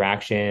and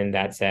interaction,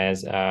 that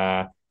says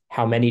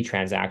how many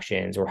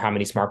transactions or how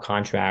many smart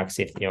contracts,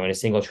 if in a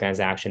single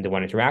transaction, they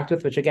want to interact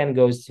with, which again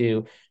goes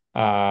to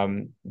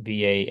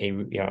be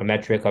a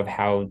metric of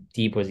how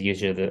deep was the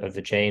usage of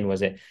the chain.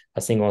 Was it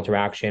a single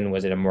interaction?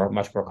 Was it a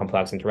much more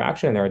complex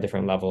interaction? And there are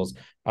different levels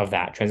of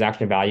that.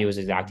 Transaction value is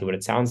exactly what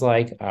it sounds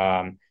like,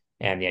 and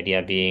the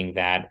idea being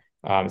that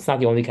it's not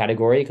the only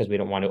category, because we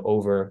don't want to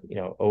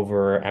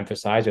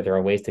overemphasize, or there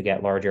are ways to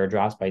get large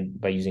airdrops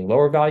by using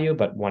lower value.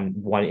 But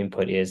one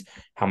input is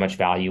how much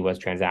value was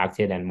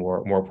transacted, and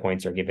more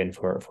points are given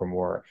for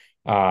more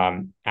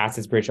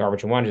assets bridged to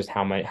Arbitrum 1. Just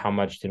how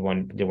much did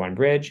one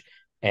bridge.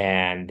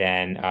 And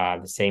then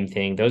the same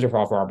thing, those are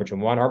all for Arbitrum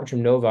 1. Arbitrum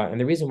Nova, and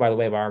the reason, by the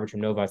way, why Arbitrum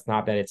Nova, it's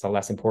not that it's a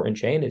less important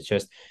chain, it's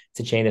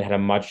a chain that had a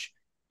much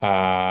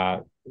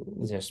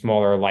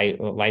smaller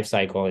life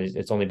cycle.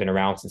 It's only been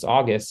around since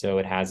August, so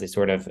it has a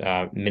sort of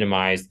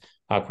minimized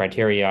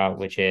criteria,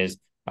 which is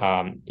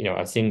a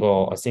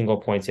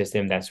single point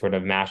system that sort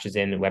of mashes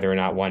in whether or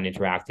not one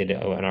interacted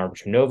on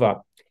Arbitrum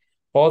Nova.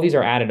 All these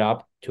are added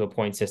up to a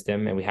point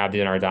system, and we have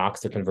these in our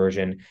docs, the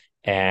conversion.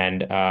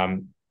 And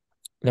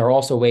there are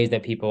also ways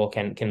that people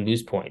can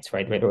lose points,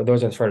 right?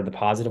 Those are sort of the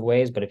positive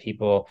ways. But if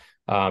people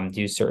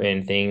do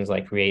certain things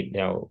like create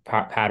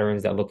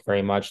patterns that look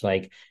very much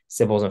like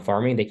Sybils and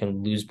farming, they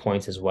can lose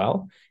points as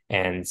well.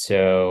 And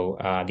so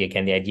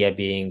the idea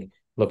being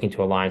looking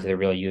to align to the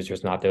real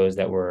users, not those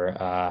that were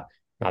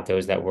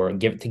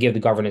give the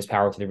governance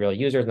power to the real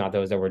users, not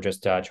those that were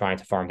just trying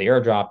to farm the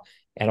airdrop.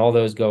 And all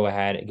those go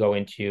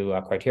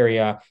into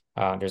criteria.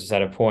 There's a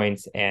set of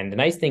points. And the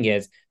nice thing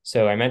is,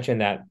 so I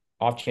mentioned that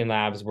Off-Chain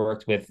Labs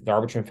worked with the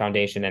Arbitrum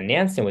Foundation and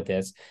Nansen with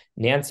this.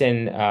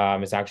 Nansen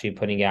is actually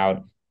putting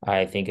out,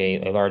 I think,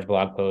 a large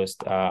blog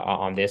post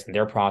on this and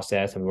their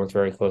process, and we worked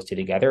very closely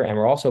together. And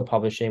we're also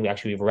publishing,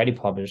 we've already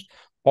published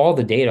all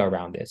the data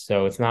around this.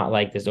 So it's not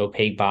like this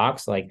opaque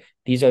box, like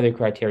these are the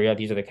criteria,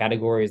 these are the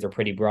categories, they're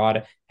pretty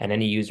broad, and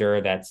any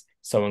user that's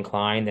so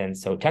inclined and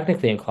so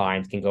technically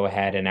inclined can go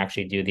ahead and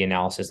actually do the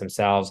analysis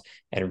themselves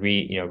and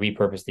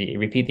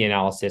repeat the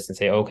analysis and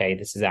say, okay,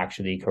 this is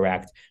actually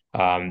correct.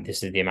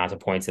 This is the amount of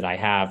points that I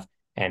have,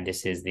 and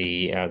this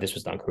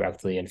was done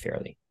correctly and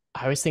fairly.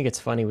 I always think it's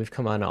funny. We've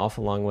come on an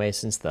awful long way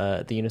since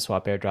the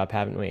Uniswap airdrop,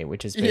 haven't we?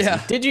 Which is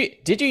basically,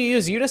 did you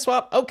use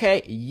Uniswap?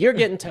 Okay, you're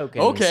getting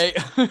tokens. Okay.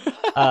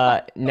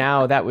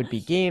 Now that would be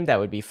game, that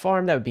would be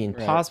farm, that would be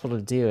impossible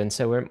to do, and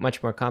so we're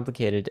much more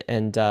complicated.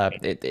 And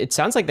it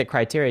sounds like the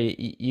criteria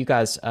you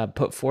guys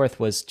put forth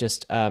was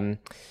just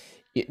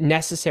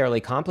necessarily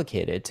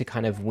complicated to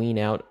kind of wean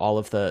out all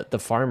of the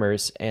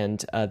farmers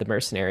and the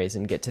mercenaries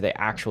and get to the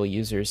actual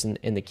users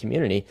in the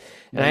community.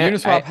 And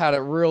Uniswap had it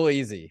real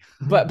easy.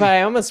 but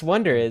I almost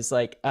wonder is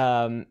like,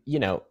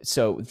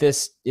 so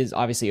this is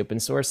obviously open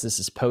source. This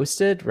is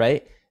posted,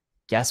 right?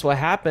 Guess what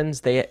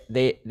happens? They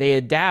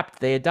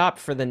adopt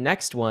for the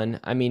next one.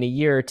 I mean, a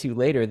year or two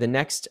later, the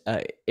next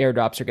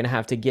airdrops are going to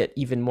have to get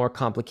even more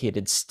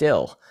complicated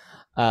still.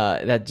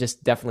 That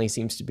just definitely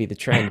seems to be the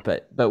trend,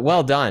 but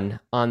well done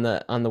on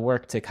the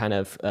work to kind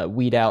of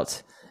weed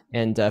out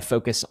and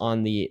focus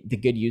on the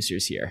good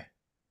users here.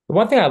 The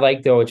one thing I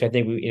like though, which I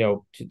think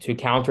to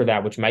counter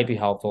that, which might be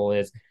helpful,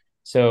 is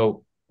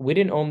so we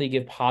didn't only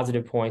give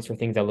positive points for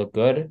things that look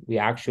good, we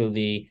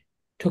actually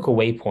took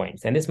away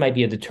points, and this might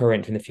be a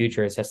deterrent in the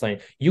future. It's just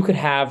like you could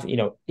have,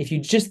 if you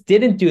just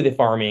didn't do the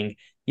farming,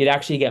 you'd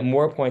actually get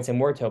more points and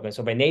more tokens.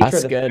 So by nature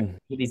of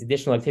these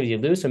additional activities you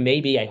lose. So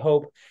maybe I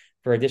hope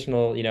for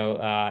additional,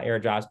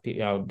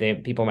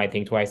 airdrops, people might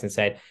think twice and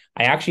say,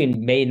 I actually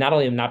may not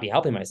only not be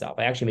helping myself,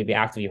 I actually may be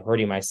actively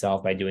hurting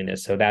myself by doing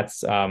this. So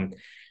that's, we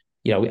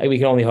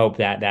can only hope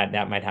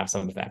that might have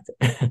some effect.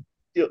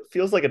 It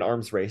feels like an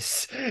arms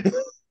race.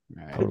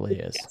 Totally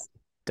is. Yes.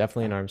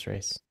 Definitely an arms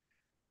race.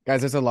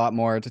 Guys, there's a lot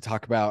more to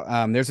talk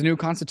about. There's a new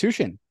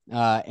constitution.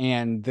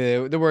 And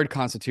the word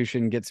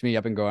constitution gets me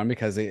up and going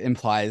because it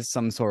implies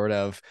some sort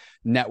of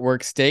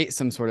network state,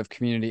 some sort of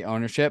community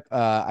ownership.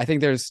 I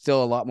think there's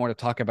still a lot more to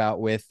talk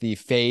about with the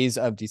phase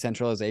of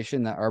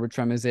decentralization that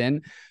Arbitrum is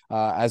in,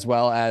 as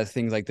well as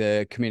things like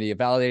the committee of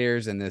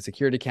validators and the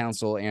Security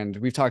Council. And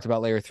we've talked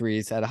about layer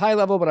 3s at a high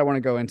level, but I want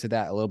to go into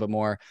that a little bit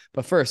more.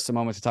 But first, a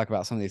moment to talk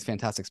about some of these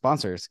fantastic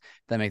sponsors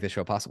that make this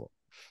show possible.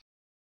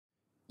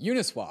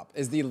 Uniswap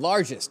is the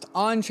largest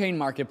on-chain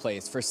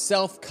marketplace for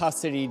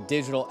self-custody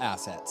digital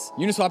assets.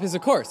 Uniswap is,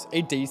 of course,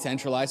 a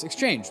decentralized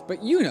exchange,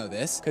 but you know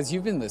this because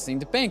you've been listening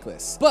to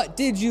Bankless. But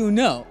did you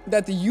know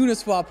that the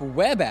Uniswap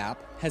web app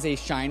has a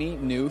shiny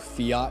new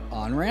fiat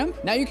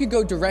on-ramp? Now you could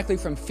go directly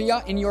from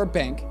fiat in your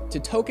bank to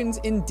tokens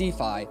in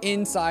DeFi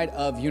inside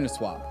of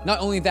Uniswap.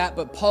 Not only that,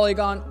 but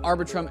Polygon,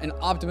 Arbitrum, and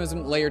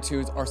Optimism Layer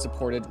 2s are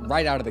supported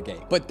right out of the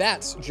gate. But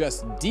that's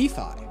just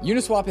DeFi.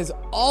 Uniswap is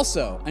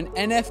also an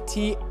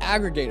NFT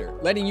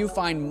aggregator, letting you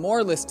find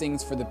more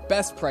listings for the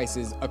best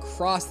prices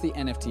across the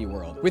NFT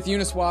world. With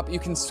Uniswap, you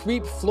can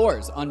sweep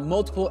floors on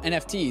multiple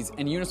NFTs,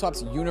 and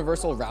Uniswap's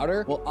universal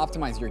router will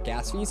optimize your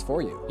gas fees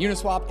for you.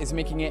 Uniswap is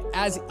making it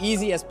as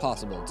easy as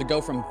possible to go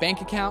from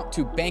bank account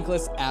to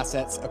bankless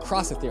assets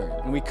across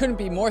Ethereum, and we couldn't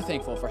be more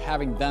thankful for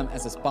having them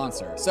as a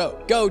sponsor. So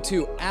go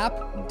to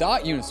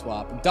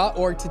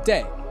app.uniswap.org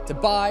today to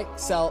buy,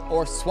 sell,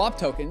 or swap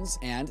tokens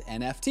and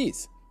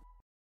NFTs.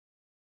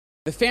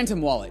 The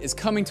Phantom wallet is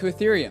coming to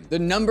Ethereum. The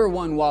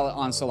 #1 wallet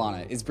on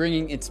Solana is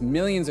bringing its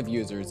millions of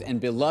users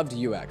and beloved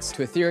UX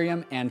to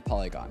Ethereum and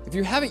Polygon. If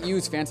you haven't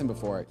used Phantom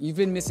before, you've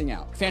been missing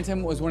out.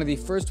 Phantom was one of the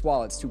first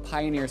wallets to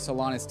pioneer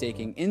Solana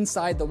staking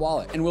inside the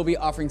wallet and will be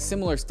offering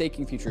similar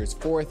staking features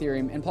for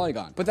Ethereum and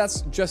Polygon. But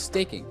that's just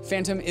staking.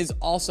 Phantom is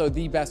also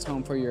the best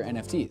home for your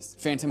NFTs.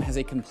 Phantom has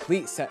a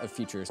complete set of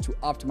features to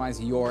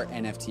optimize your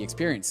NFT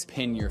experience.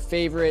 Pin your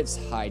favorites,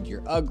 hide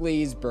your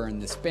uglies, burn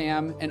the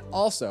spam, and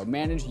also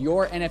manage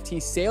your NFT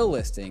sale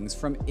listings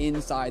from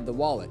inside the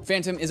wallet.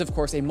 Phantom is of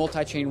course a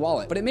multi-chain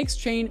wallet, but it makes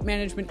chain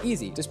management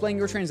easy, displaying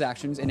your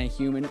transactions in a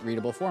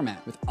human-readable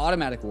format with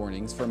automatic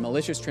warnings for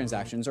malicious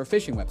transactions or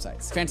phishing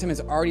websites. Phantom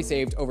has already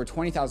saved over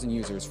 20,000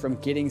 users from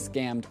getting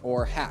scammed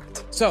or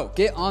hacked. So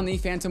get on the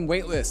Phantom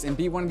waitlist and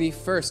be one of the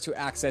first to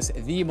access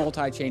the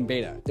multi-chain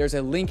beta. There's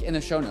a link in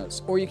the show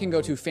notes, or you can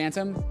go to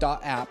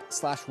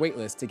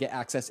phantom.app/waitlist to get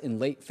access in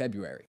late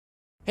February.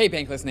 Hey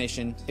Bankless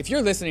Nation, if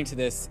you're listening to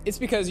this, it's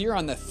because you're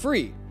on the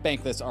free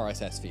Bankless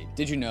RSS feed.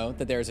 Did you know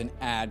that there's an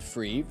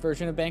ad-free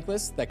version of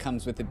Bankless that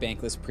comes with the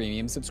Bankless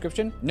Premium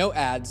subscription? No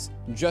ads,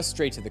 just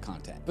straight to the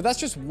content. But that's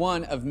just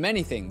one of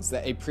many things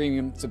that a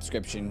premium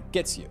subscription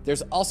gets you.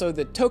 There's also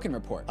the Token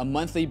Report, a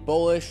monthly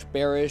bullish,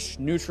 bearish,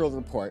 neutral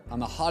report on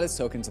the hottest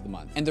tokens of the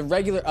month. And the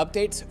regular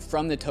updates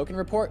from the Token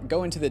Report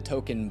go into the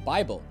Token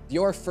Bible,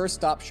 your first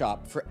stop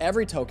shop for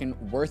every token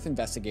worth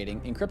investigating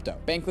in crypto.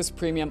 Bankless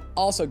Premium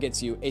also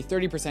gets you a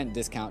 30%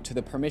 discount to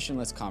the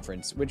permissionless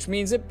conference, which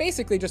means it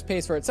basically just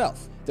pays for itself.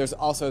 There's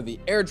also the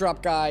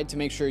airdrop guide to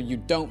make sure you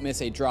don't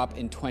miss a drop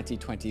in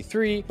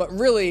 2023, but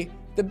really,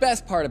 the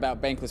best part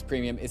about Bankless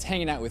Premium is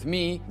hanging out with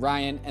me,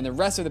 Ryan, and the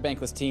rest of the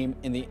Bankless team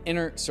in the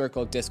Inner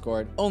Circle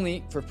Discord,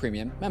 only for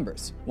premium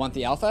members. Want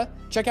the alpha?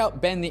 Check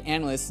out Ben the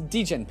Analyst's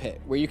Degen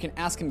Pit, where you can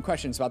ask him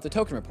questions about the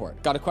Token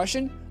Report. Got a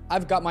question?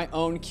 I've got my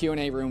own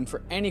Q&A room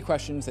for any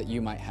questions that you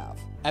might have.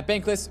 At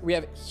Bankless, we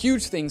have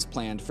huge things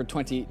planned for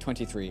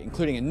 2023,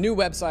 including a new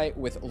website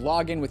with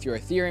login with your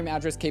Ethereum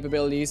address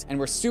capabilities, and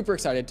we're super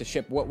excited to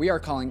ship what we are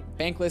calling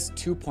Bankless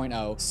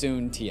 2.0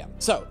 soon TM.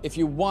 So if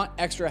you want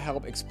extra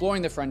help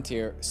exploring the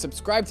frontier,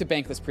 subscribe to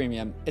Bankless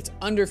Premium. It's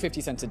under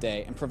 50 cents a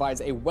day and provides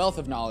a wealth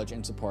of knowledge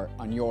and support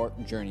on your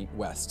journey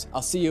west.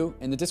 I'll see you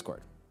in the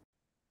Discord.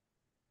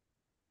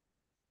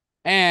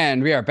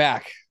 And we are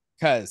back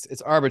because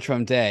it's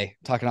Arbitrum Day,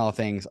 talking all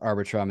things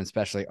Arbitrum,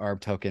 especially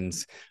ARB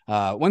tokens.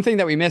 One thing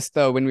that we missed,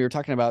 though, when we were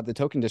talking about the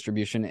token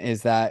distribution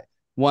is that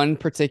one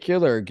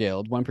particular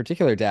guild, one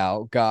particular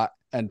DAO got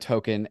a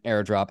token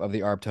airdrop of the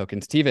ARB token.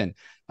 Steven,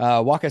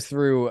 walk us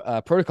through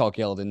Protocol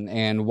Guild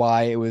and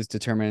why it was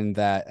determined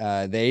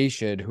that they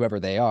should, whoever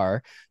they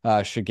are,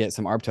 should get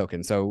some ARB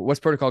tokens. So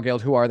what's Protocol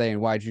Guild? Who are they? And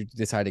why did you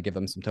decide to give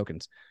them some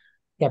tokens?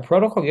 Yeah,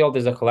 Protocol Guild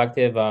is a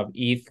collective of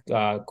ETH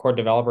core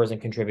developers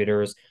and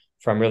contributors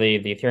from really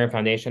the Ethereum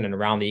Foundation and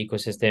around the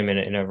ecosystem and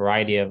in a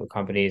variety of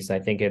companies. I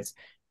think it's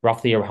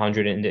roughly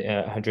 100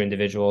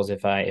 individuals,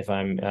 if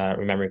I'm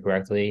remembering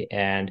correctly,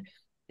 and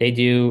they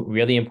do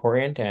really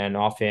important and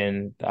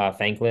often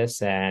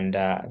thankless and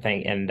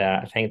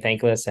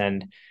thankless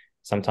and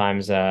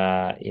sometimes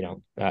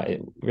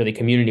really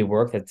community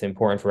work that's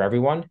important for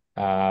everyone.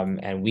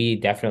 And we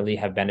definitely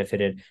have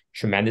benefited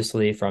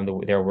tremendously from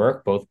their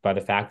work, both by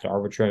the fact that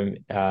Arbitrum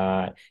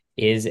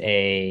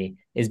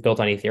is built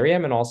on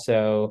Ethereum, and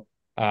also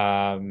the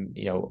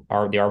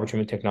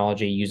Arbitrum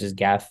technology uses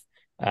Geth,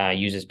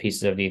 uses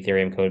pieces of the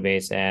Ethereum code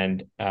base.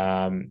 And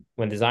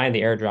when designing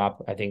the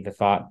airdrop, I think the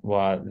thought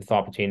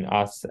between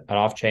us at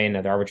Offchain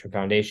and the Arbitrum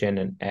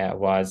Foundation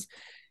was,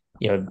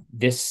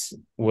 this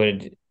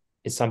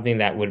is something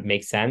that would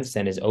make sense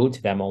and is owed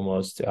to them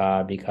almost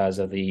because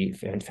of the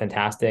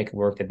fantastic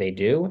work that they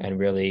do. And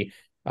really,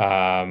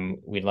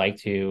 we'd like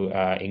to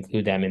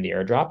include them in the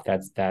airdrop.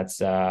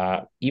 That's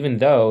even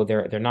though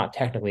they're not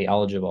technically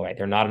eligible, right?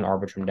 They're not an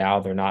Arbitrum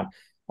DAO. They're not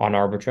on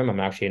Arbitrum. I'm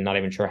actually not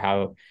even sure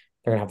how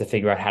they're gonna have to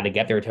figure out how to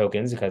get their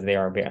tokens because they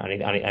are on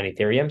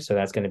Ethereum. So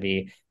that's going to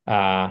be,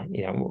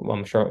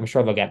 I'm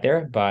sure they'll get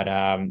there, but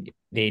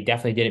they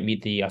definitely didn't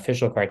meet the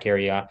official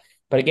criteria.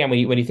 But again, when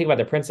you think about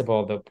the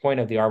principle, the point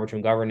of the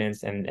Arbitrum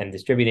governance and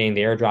distributing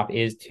the airdrop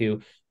is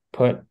to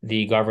put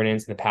the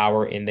governance and the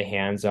power in the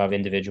hands of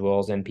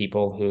individuals and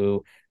people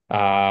who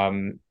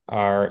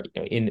are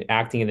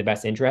acting in the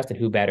best interest and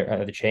who better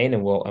of the chain,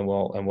 and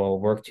will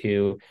work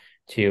to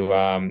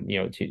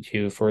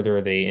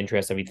further the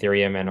interests of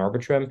Ethereum and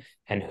Arbitrum,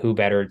 and who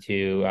better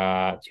to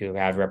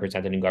have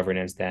represented in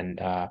governance than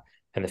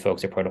the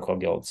folks at Protocol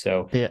Guild.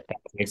 So yeah,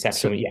 that's an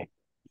exception. Yeah.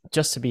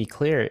 Just to be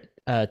clear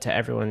to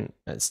everyone,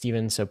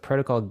 Steven, so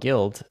Protocol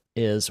Guild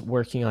is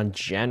working on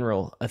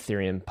general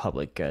Ethereum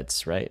public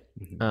goods, right?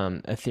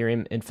 Mm-hmm.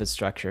 Ethereum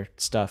infrastructure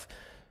stuff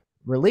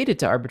related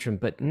to Arbitrum,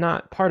 but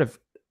not part of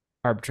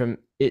Arbitrum.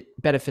 It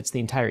benefits the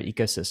entire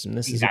ecosystem.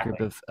 This is a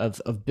group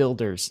of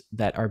builders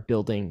that are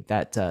building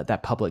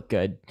that public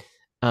good,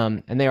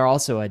 and they are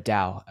also a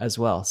DAO as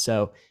well.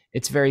 So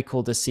it's very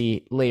cool to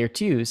see Layer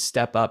 2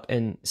 step up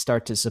and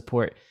start to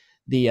support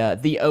the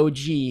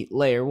OG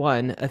Layer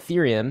 1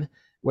 Ethereum,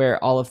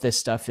 where all of this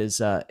stuff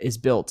is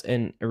built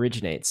and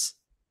originates.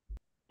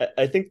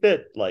 I think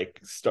that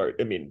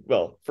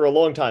for a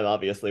long time,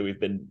 obviously, we've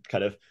been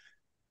kind of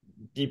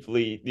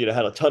deeply,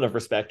 had a ton of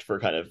respect for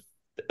kind of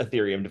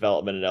Ethereum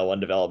development and L1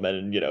 development,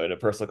 and in a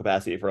personal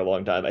capacity for a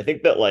long time. I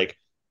think that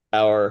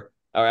our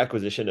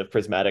acquisition of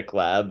Prismatic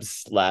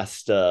Labs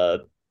last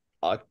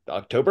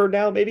October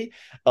now, maybe,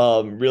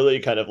 really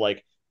kind of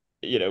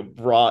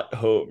brought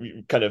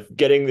home kind of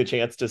getting the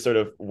chance to sort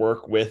of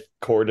work with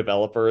core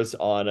developers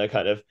on a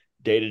kind of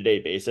day-to-day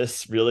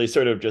basis, really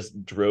sort of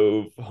just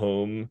drove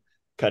home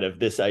kind of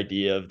this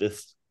idea of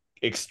this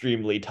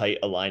extremely tight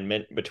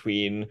alignment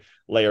between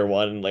Layer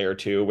 1 and Layer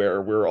 2, where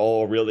we're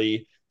all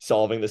really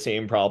solving the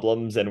same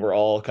problems and we're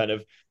all kind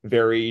of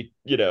very,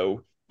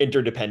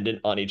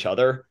 interdependent on each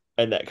other.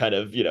 And that kind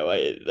of,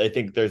 I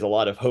think there's a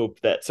lot of hope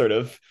that sort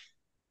of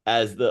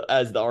as the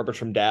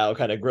Arbitrum DAO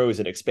kind of grows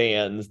and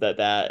expands,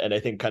 and I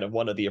think kind of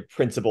one of the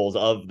principles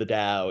of the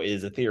DAO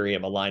is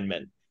Ethereum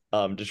alignment,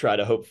 to try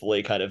to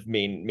hopefully kind of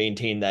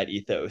maintain that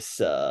ethos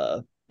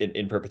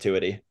in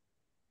perpetuity.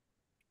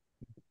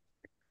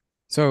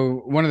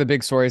 So one of the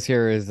big stories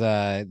here is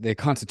the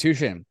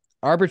Constitution.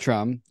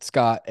 Arbitrum's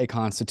got a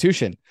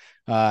constitution,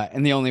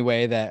 and the only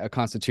way that a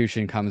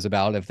constitution comes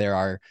about if there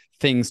are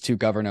things to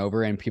govern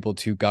over and people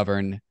to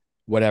govern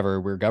whatever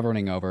we're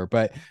governing over.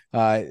 But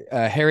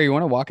Harry, you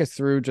want to walk us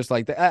through just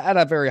at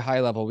a very high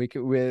level?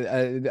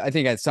 I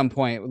think at some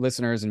point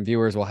listeners and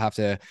viewers will have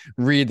to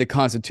read the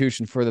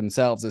Constitution for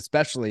themselves,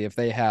 especially if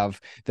they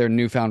have their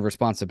newfound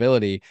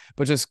responsibility.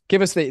 But just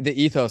give us the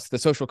ethos, the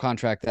social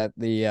contract that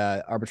the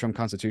Arbitrum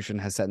Constitution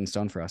has set in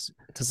stone for us.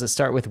 Does it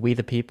start with "We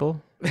the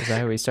People"? Is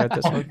that how we start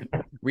this one?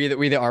 we the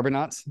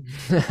Arbinauts.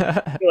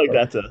 I feel like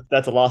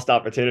that's a lost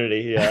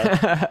opportunity.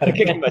 Yeah, I'm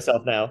kicking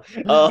myself now.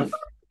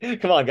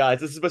 Come on,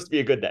 guys. This is supposed to be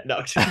a good net.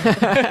 No.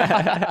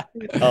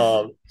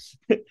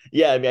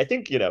 Yeah, I mean, I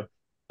think,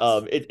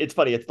 it's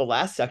funny. It's the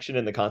last section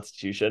in the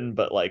Constitution,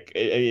 but like, I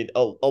mean,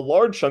 a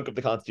large chunk of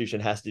the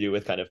Constitution has to do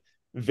with kind of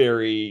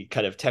very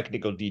kind of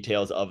technical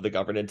details of the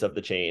governance of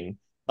the chain.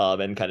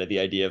 And kind of the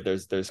idea of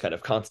there's kind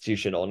of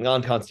constitutional and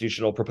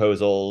non-constitutional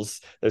proposals.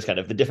 There's kind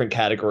of the different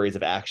categories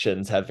of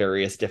actions have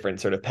various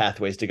different sort of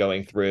pathways to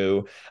going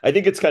through. I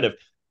think it's kind of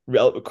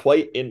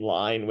quite in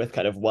line with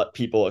kind of what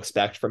people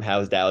expect from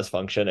how DAOs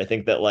function. I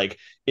think that like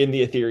in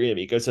the Ethereum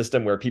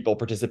ecosystem where people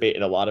participate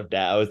in a lot of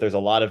DAOs, there's a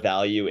lot of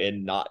value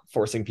in not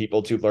forcing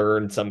people to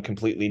learn some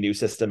completely new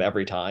system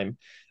every time.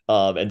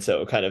 And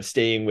so kind of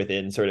staying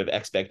within sort of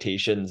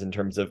expectations in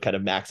terms of kind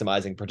of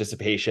maximizing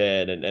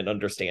participation and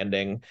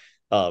understanding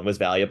was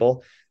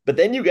valuable. But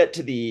then you get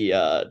to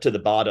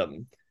the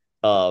bottom,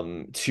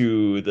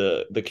 to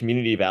the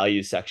community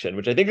values section,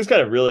 which I think is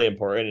kind of really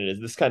important, and is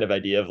this kind of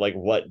idea of like,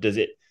 what does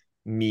it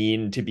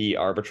mean to be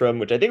Arbitrum,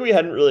 which I think we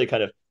hadn't really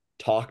kind of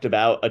talked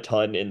about a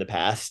ton in the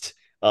past.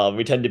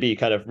 We tend to be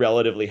kind of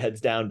relatively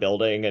heads down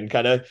building, and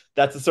kind of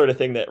that's the sort of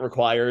thing that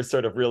requires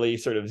sort of really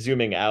sort of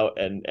zooming out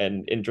and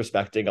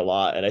introspecting a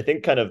lot. And I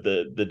think kind of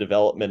the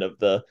development of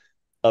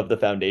the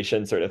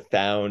foundation sort of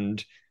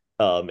found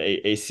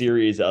a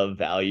series of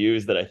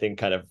values that I think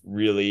kind of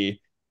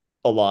really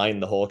align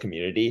the whole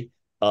community.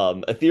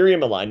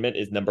 Ethereum alignment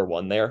is number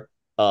one there.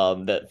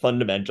 That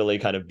fundamentally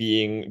kind of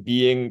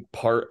being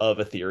part of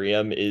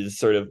Ethereum is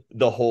sort of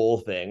the whole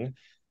thing.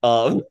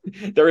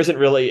 It doesn't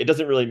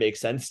really make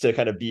sense to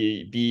kind of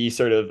be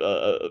sort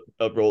of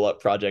a roll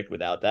up project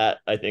without that,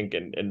 I think,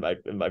 in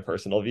my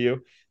personal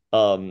view.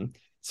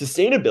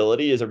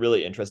 Sustainability is a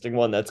really interesting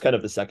one. That's kind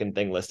of the second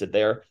thing listed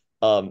there.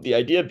 The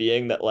idea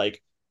being that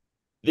like,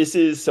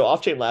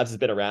 Off-Chain Labs has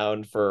been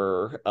around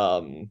for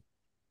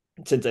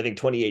since I think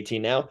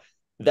 2018 now.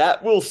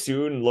 That will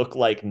soon look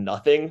like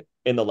nothing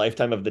in the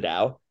lifetime of the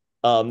DAO.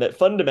 That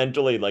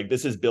fundamentally, like,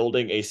 this is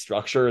building a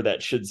structure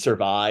that should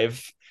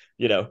survive,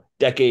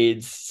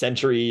 decades,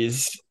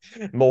 centuries,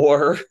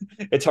 more.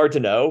 It's hard to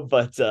know,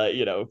 but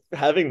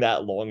having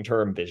that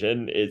long-term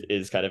vision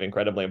is kind of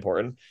incredibly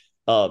important.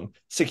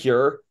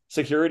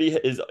 Security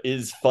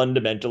is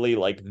fundamentally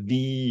like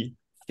the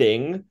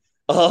thing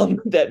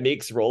that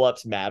makes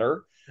rollups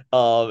matter.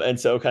 And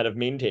so kind of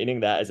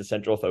maintaining that as a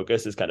central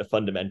focus is kind of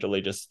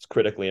fundamentally just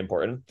critically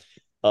important.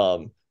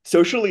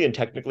 Socially and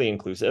technically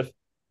inclusive.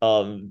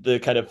 The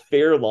kind of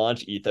fair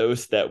launch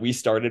ethos that we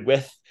started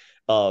with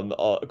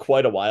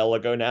quite a while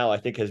ago now, I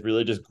think has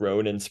really just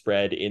grown and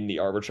spread in the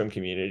Arbitrum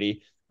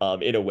community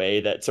in a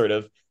way that sort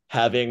of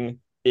having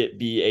it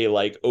be a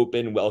like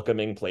open,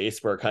 welcoming place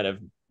where kind of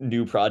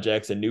new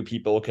projects and new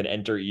people can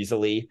enter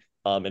easily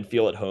and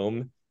feel at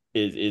home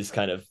is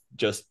kind of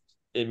just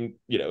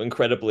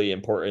incredibly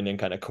important and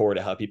kind of core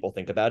to how people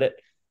think about it.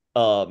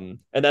 And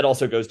that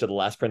also goes to the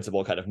last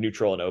principle, kind of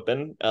neutral and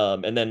open.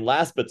 And then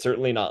last but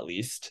certainly not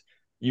least,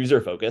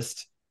 user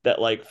focused. That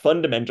like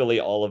fundamentally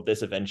all of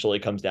this eventually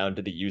comes down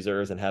to the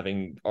users and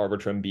having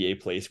Arbitrum be a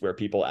place where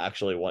people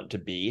actually want to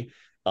be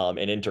and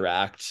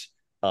interact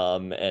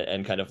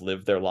and kind of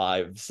live their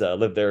lives,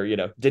 live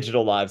their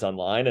digital lives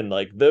online. And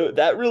like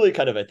that really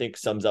kind of, I think,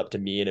 sums up to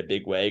me in a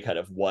big way kind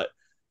of what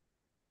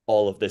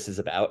all of this is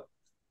about.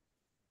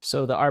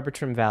 So the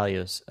Arbitrum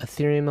values: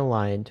 Ethereum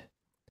aligned,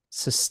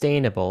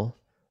 sustainable,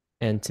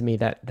 and to me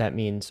that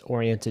means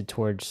oriented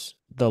towards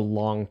the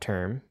long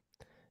term,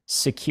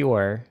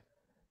 secure,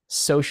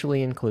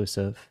 socially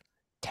inclusive,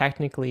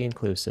 technically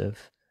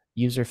inclusive,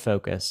 user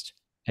focused,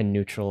 and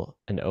neutral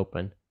and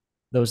open.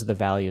 Those are the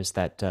values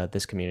that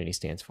this community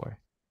stands for.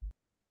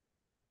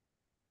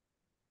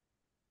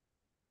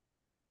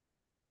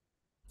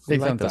 We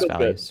like those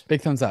values.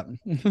 Big thumbs up.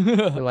 We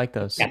like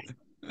those.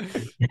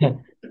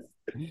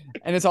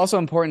 And it's also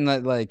important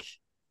that like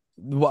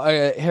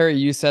Harry,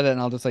 you said it,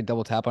 and I'll just like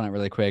double tap on it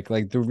really quick.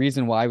 Like the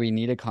reason why we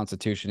need a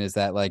constitution is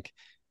that like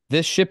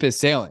this ship is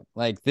sailing.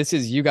 Like this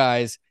is you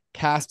guys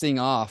casting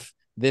off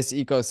this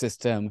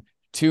ecosystem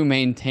to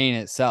maintain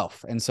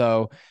itself. And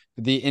so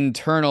the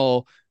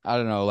internal, I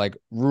don't know, like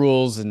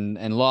rules and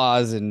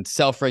laws and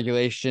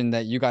self-regulation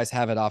that you guys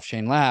have at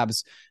Off-Chain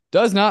Labs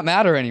does not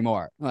matter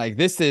anymore. Like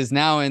this is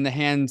now in the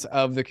hands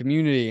of the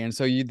community. And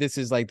so this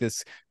is like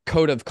this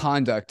code of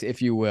conduct, if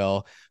you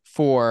will,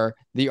 for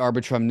the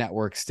Arbitrum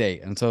network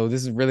state. And so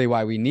this is really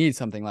why we need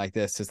something like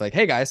this. It's like,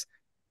 hey guys,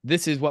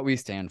 this is what we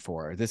stand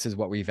for. This is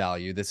what we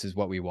value. This is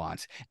what we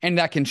want. And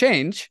that can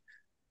change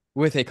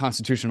with a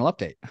constitutional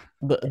update.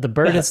 The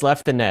bird has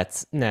left the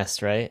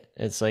nest, right?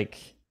 It's like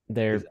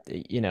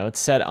it's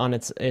set on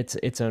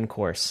its own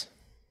course.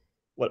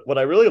 What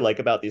I really like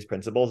about these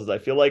principles is I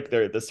feel like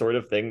they're the sort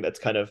of thing that's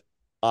kind of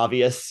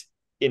obvious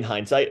in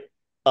hindsight.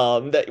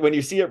 That when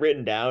you see it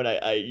written down,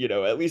 I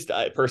at least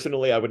I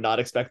personally, I would not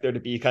expect there to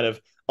be kind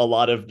of a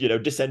lot of,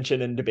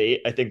 dissension and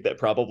debate. I think that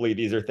probably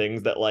these are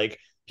things that like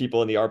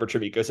people in the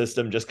Arbitrum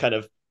ecosystem just kind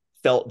of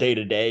felt day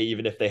to day,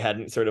 even if they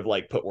hadn't sort of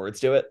like put words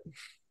to it.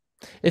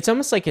 It's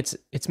almost like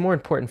it's more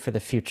important for the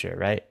future,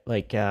 right?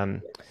 Like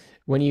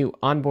when you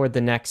onboard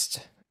the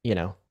next,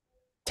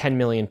 10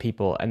 million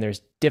people and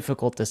there's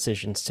difficult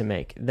decisions to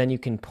make, then you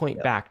can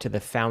point back to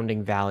the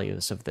founding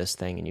values of this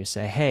thing and you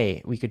say,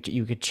 hey,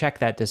 you could check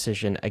that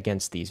decision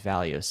against these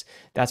values.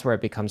 That's where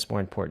it becomes more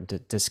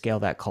important to scale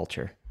that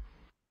culture.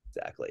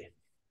 Exactly.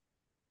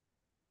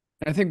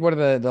 I think one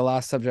of the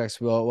last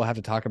subjects we'll have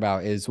to talk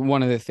about is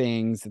one of the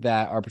things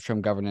that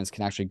Arbitrum governance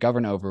can actually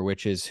govern over,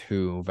 which is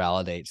who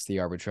validates the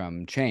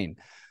Arbitrum chain.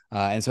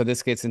 And so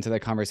this gets into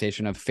the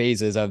conversation of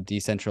phases of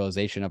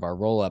decentralization of our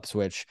rollups,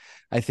 which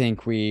I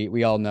think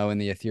we all know in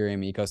the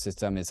Ethereum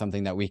ecosystem is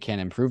something that we can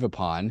improve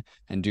upon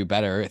and do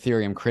better.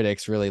 Ethereum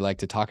critics really like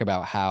to talk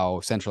about how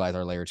centralized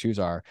our layer twos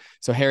are.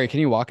 So Harry, can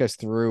you walk us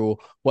through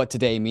what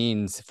today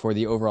means for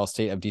the overall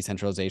state of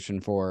decentralization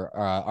for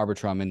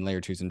Arbitrum and layer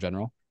twos in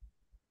general?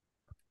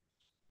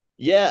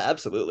 Yeah,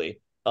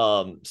 absolutely.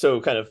 So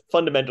kind of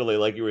fundamentally,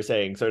 like you were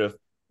saying, sort of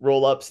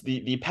rollups,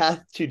 the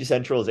path to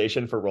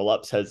decentralization for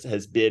rollups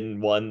has been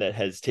one that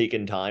has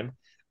taken time.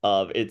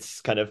 It's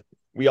kind of,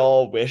 we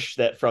all wish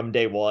that from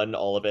day one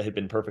all of it had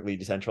been perfectly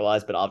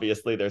decentralized, but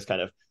obviously there's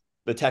kind of,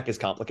 the tech is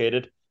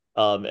complicated.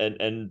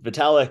 And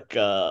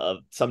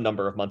Vitalik, some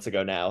number of months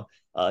ago now,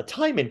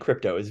 time in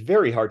crypto is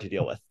very hard to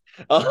deal with.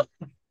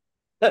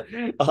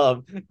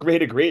 A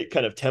great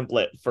kind of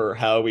template for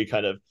how we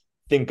kind of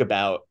think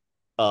about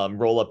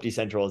roll up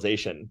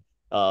decentralization.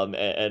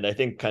 And I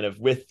think kind of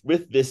with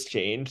this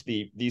change,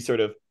 the sort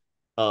of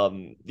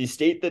the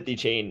state that the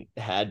chain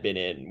had been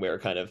in, where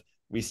kind of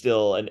we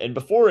still, and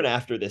before and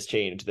after this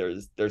change,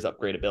 there's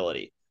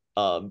upgradability.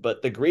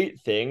 But the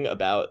great thing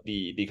about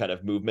the kind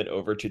of movement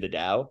over to the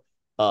DAO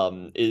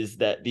is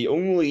that the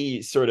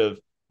only sort of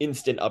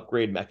instant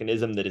upgrade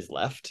mechanism that is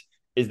left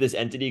is this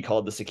entity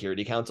called the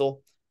Security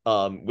Council,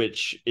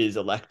 which is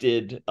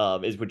elected,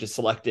 which is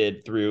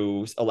selected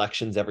through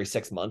elections every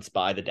 6 months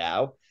by the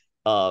DAO,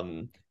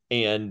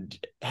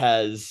 and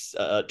has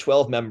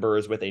 12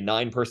 members with a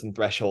 9-person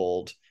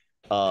threshold,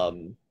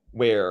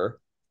 where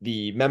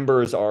the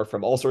members are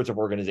from all sorts of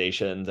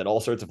organizations and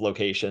all sorts of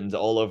locations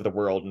all over the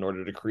world in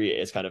order to create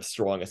as kind of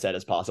strong a set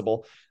as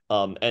possible.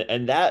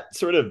 And that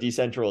sort of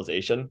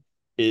decentralization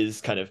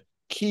is kind of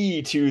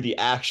key to the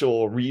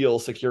actual real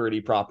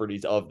security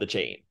properties of the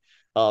chain.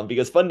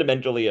 Because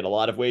fundamentally, in a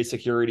lot of ways,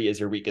 security is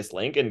your weakest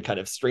link, and kind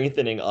of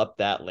strengthening up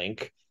that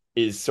link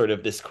is sort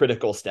of this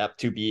critical step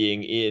to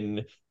being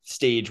in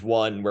stage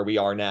 1, where we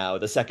are now,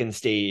 the second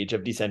stage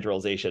of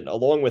decentralization,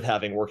 along with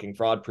having working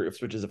fraud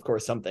proofs, which is, of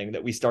course, something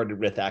that we started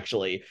with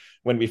actually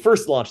when we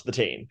first launched the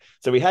chain.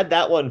 So we had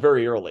that one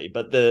very early,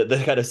 but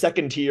the kind of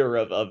second tier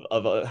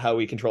of how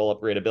we control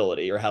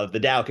upgradability, or how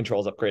the DAO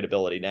controls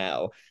upgradability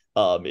now,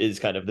 is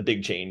kind of the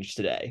big change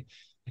today.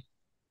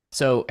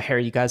 So,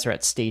 Harry, you guys are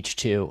at stage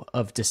 2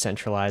 of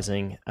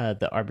decentralizing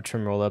the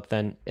Arbitrum rollup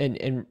then.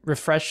 And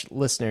refresh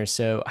listeners,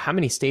 so how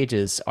many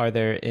stages are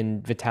there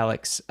in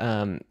Vitalik's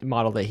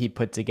model that he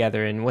put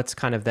together, and what's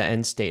kind of the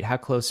end state? How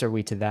close are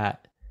we to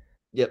that?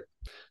 Yep.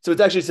 So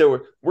it's actually,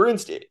 so we're in,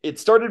 it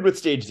started with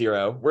stage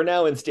 0. We're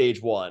now in stage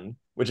 1,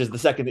 which is the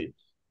second.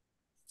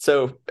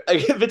 So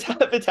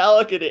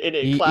Vitalik in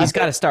a classic... He's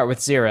got to start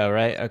with 0,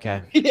 right?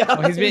 Okay. Yeah,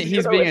 well,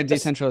 he's being a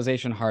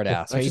decentralization hard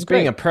ass. He's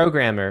being a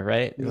programmer,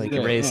 right? Like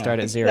arrays start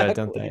at 0, exactly.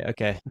 Don't they?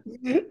 Okay.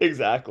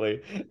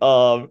 Exactly.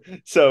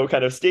 So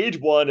kind of stage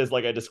 1 is,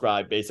 like I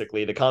described,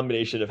 basically the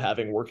combination of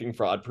having working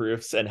fraud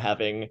proofs and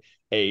having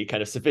a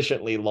kind of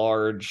sufficiently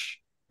large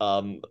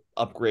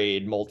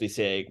upgrade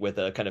multi-sig with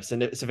a kind of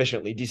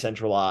sufficiently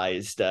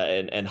decentralized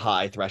and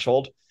high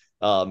threshold.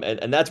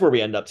 And that's where we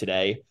end up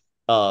today.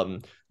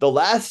 The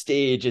last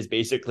stage is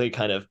basically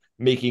kind of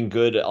making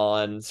good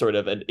on sort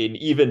of an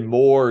even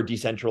more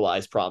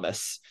decentralized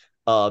promise,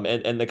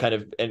 and the kind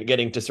of, and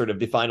getting to sort of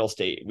the final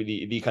state with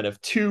the kind of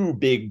 2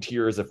 big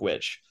tiers of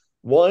which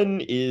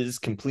one is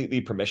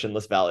completely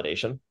permissionless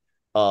validation,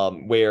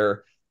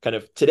 where kind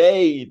of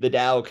today the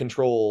DAO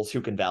controls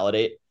who can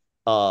validate,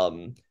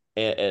 but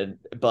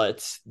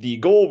the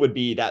goal would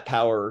be that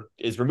power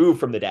is removed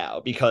from the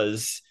DAO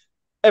because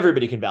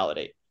everybody can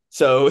validate.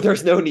 So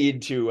there's no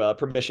need to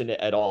permission it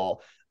at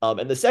all.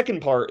 And the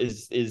second part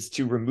is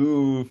to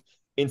remove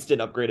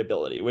instant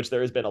upgradability, which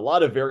there has been a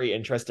lot of very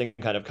interesting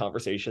kind of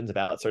conversations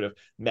about sort of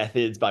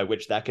methods by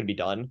which that can be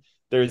done.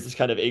 There's this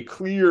kind of a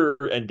clear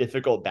and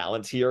difficult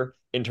balance here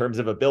in terms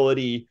of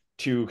ability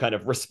to kind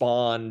of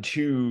respond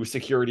to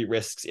security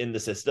risks in the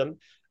system,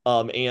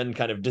 and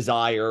kind of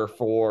desire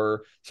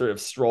for sort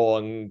of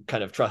strong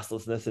kind of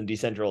trustlessness and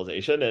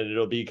decentralization. And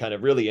it'll be kind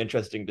of really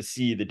interesting to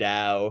see the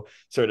DAO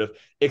sort of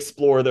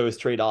explore those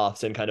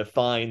trade-offs and kind of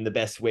find the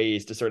best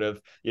ways to sort of,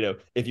 you know,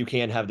 if you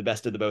can have the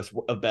best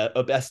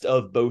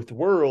of both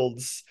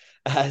worlds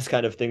as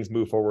kind of things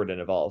move forward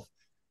and evolve.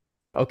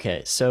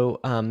 Okay, so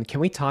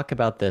can we talk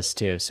about this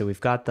too? So we've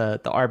got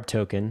the ARB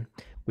token,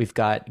 we've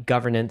got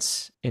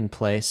governance in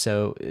place,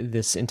 so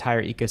this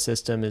entire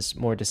ecosystem is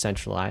more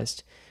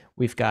decentralized.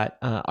 We've got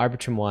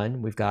Arbitrum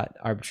 1, we've got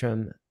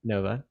Arbitrum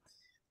Nova.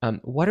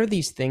 What are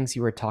these things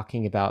you were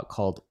talking about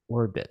called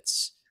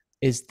orbits?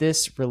 Is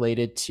this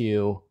related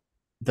to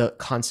the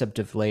concept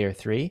of layer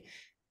 3?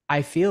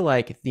 I feel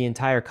like the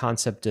entire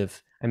concept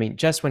of I mean,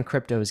 just when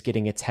crypto is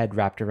getting its head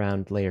wrapped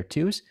around layer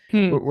twos,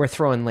 we're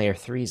throwing layer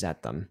threes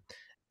at them.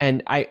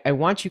 And I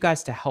want you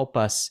guys to help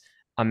us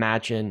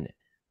imagine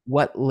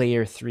what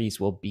layer threes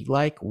will be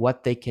like,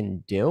 what they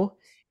can do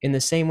in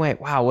the same way.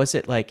 Wow, was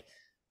it like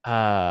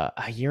a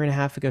year and a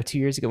half ago, 2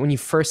 years ago, when you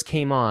first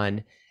came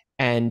on,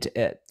 and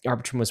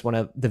Arbitrum was one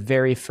of the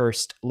very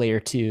first layer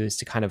twos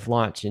to kind of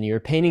launch, and you were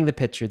painting the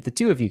picture, the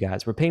two of you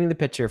guys were painting the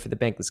picture for the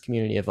bankless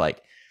community of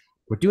like,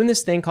 we're doing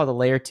this thing called a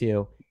layer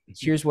two.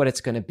 Here's what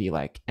it's going to be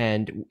like.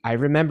 And I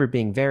remember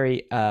being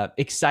very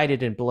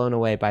excited and blown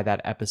away by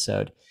that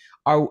episode.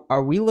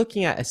 Are we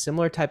looking at a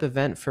similar type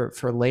event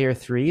for layer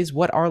threes?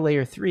 What are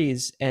layer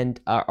threes, and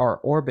are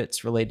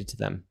orbits related to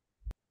them?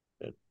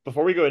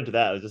 Before we go into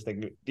that, I was just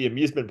thinking the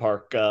amusement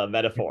park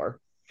metaphor.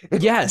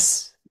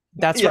 Yes,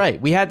 that's right.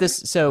 We had this.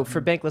 So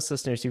for bankless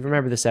listeners, you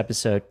remember this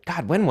episode.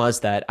 God, when was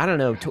that? I don't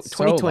know.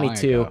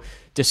 2022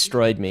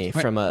 destroyed me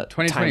from a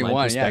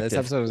 2021. Yeah, this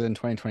episode was in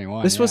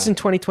 2021. This was in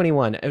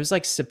 2021. It was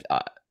like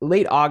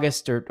late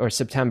August or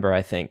September,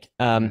 I think.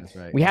 That's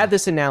right, we had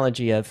this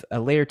analogy of a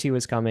layer two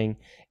is coming,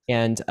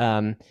 and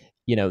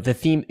the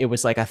theme, it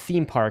was like a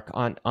theme park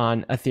on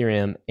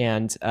Ethereum,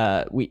 and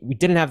we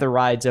didn't have the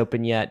rides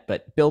open yet,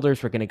 but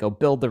builders were going to go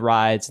build the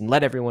rides and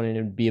let everyone in.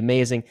 It would be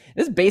amazing.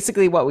 This is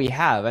basically what we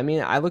have. I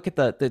mean, I look at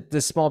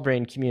the small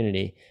brain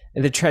community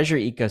and the treasure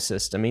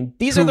ecosystem. I mean,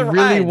 these are the rides.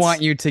 Really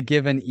want you to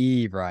give an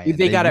E, Brian.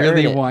 They got to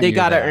really earn it. They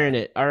got to earn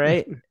it. All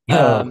right. You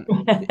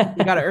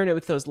got to earn it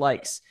with those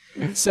likes.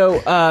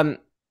 So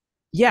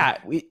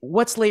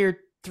what's layer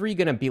three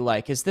gonna be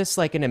like? Is this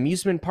like an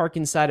amusement park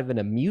inside of an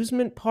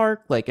amusement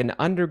park, like an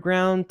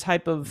underground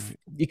type of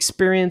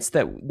experience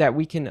that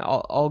we can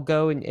all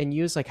go and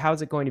use? Like, how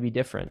is it going to be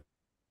different?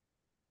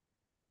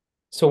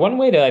 So one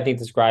way to, I think,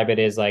 describe it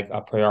is like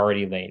a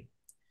priority lane.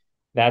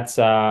 That's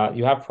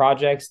you have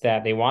projects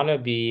that they want to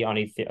be on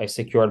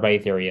secured by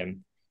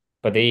Ethereum,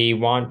 but they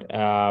want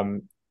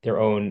their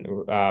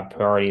own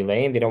priority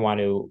lane. They don't want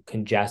to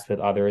congest with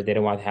others. They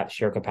don't want to have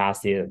share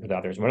capacity with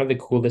others. One of the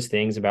coolest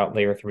things about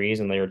layer threes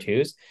and layer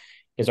twos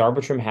is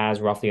Arbitrum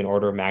has roughly an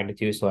order of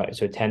magnitude,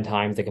 so 10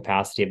 times the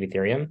capacity of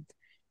Ethereum.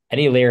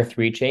 Any layer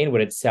three chain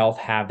would itself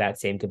have that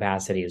same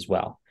capacity as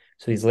well.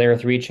 So these layer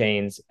three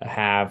chains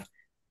have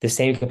the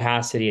same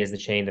capacity as the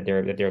chain that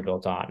they're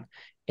built on.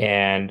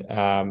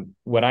 And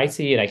what I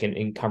see, and I can,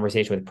 in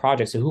conversation with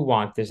projects, so who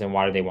want this and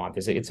why do they want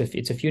this? It's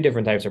a few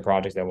different types of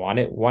projects that want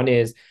it. One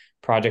is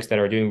projects that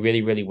are doing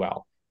really, really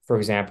well. For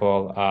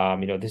example,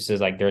 this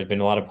is like, there's been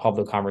a lot of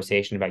public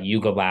conversation about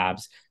Yuga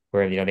Labs,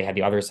 where they had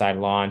the other side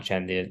launch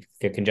and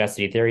the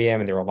congested Ethereum,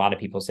 and there were a lot of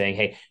people saying,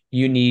 "Hey,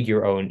 you need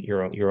your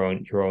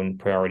own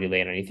priority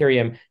lane on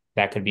Ethereum."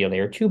 That could be a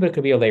layer two, but it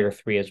could be a layer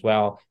three as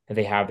well. And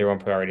they have their own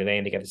priority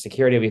lane. They get the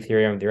security of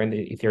Ethereum. They're in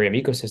the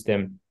Ethereum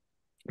ecosystem,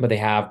 but they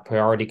have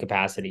priority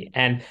capacity.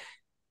 And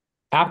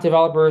app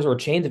developers, or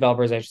chain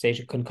developers, I should say,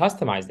 can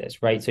customize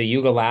this, right? So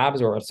Yuga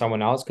Labs or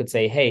someone else could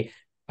say, "Hey,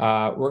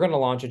 we're going to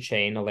launch a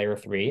chain, a layer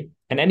three,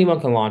 and anyone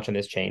can launch on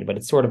this chain, but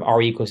it's sort of our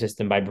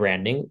ecosystem by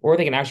branding." Or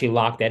they can actually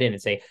lock that in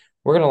and say,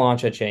 "We're going to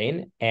launch a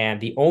chain, and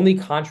the only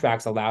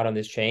contracts allowed on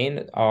this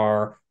chain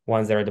are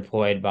ones that are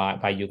deployed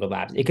by Yuga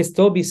Labs." It could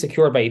still be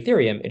secured by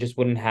Ethereum. It just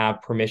wouldn't have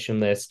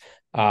permissionless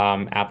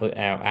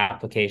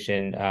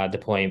application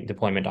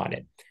deployment on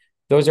it.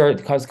 Those are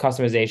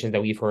customizations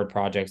that we've heard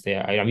projects.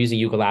 I'm using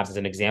Yuga Labs as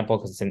an example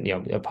because it's in a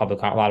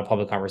lot of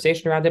public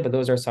conversation around it. But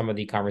those are some of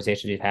the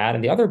conversations we've had.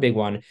 And the other big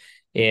one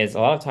is a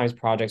lot of times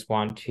projects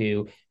want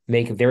to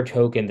make their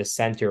token the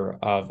center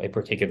of a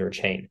particular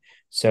chain.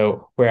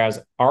 So whereas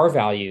our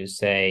values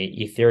say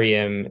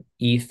Ethereum,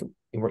 ETH,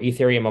 we're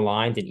Ethereum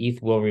aligned, and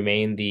ETH will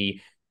remain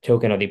the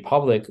token of the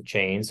public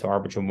chain, so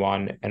Arbitrum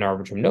One and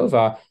Arbitrum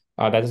Nova,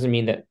 that doesn't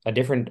mean that a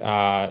different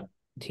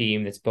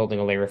team that's building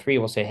a layer three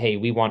will say, "Hey,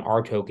 we want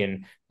our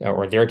token,"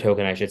 or their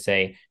token, I should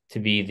say, to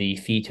be the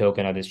fee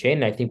token of this chain.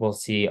 And I think we'll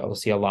see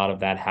a lot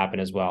of that happen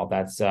as well.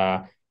 That's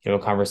a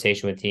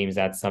conversation with teams.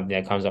 That's something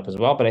that comes up as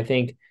well. But I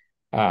think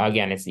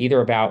again, it's either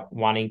about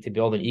wanting to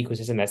build an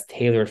ecosystem that's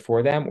tailored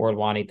for them, or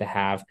wanting to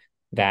have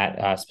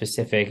that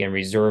specific and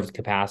reserved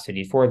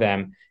capacity for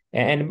them.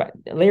 And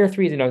layer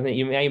three,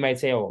 you might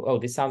say, oh,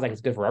 this sounds like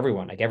it's good for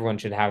everyone. Like everyone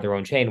should have their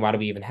own chain. Why do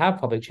we even have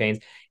public chains?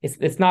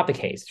 It's not the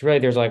case. It's really,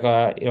 there's like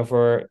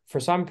for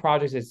some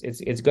projects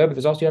it's good, but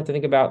there's also, you have to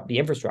think about the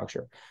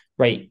infrastructure,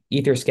 right?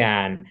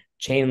 Etherscan,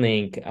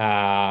 Chainlink,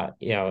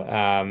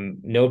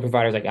 node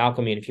providers like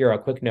Alchemy and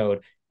Fura,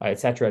 QuickNode, et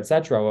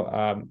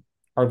cetera.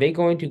 Are they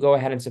going to go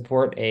ahead and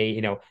support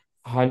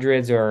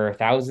hundreds or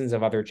thousands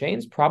of other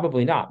chains?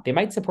 Probably not. They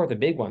might support the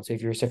big ones. So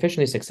if you're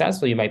sufficiently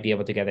successful, you might be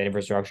able to get that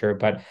infrastructure.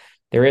 But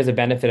there is a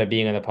benefit of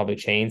being on the public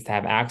chains to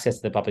have access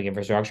to the public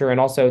infrastructure, and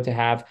also to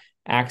have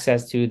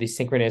access to the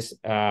synchronous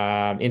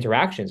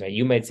interactions. Right?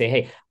 You might say,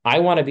 "Hey, I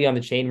want to be on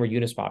the chain where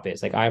Uniswap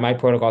is. Like my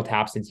protocol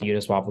taps into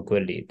Uniswap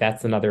liquidity."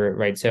 That's another,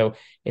 right? So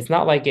it's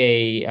not like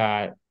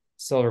a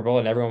silver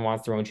bullet. Everyone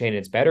wants their own chain.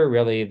 It's better,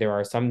 really. There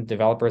are some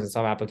developers and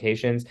some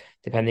applications,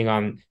 depending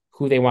on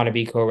who they want to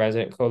be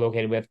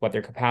co-located with, what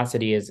their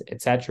capacity is,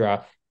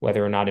 etc.,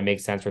 whether or not it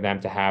makes sense for them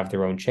to have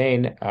their own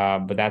chain.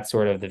 But that's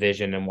sort of the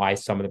vision and why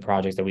some of the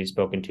projects that we've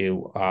spoken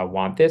to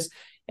want this.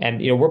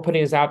 And we're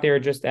putting this out there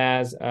just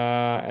as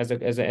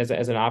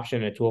an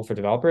option, a tool for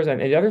developers.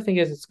 And the other thing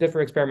is it's good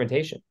for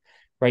experimentation,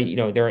 right?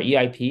 There are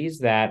EIPs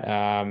that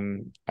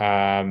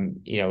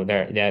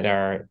that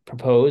are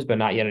proposed but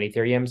not yet on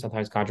Ethereum,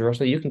 sometimes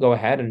controversial. You can go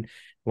ahead and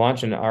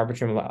launch an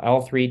Arbitrum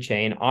L3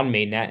 chain on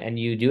mainnet, and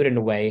you do it in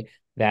a way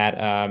that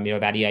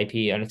that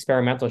EIP, an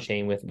experimental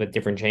chain with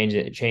different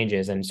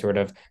changes, and sort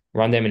of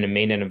run them in a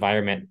mainnet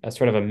environment, a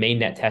sort of a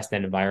mainnet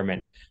testnet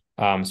environment.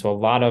 So a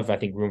lot of, I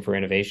think, room for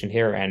innovation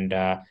here, and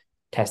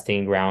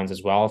testing grounds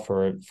as well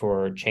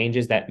for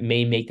changes that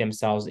may make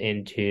themselves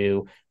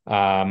into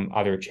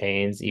other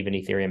chains, even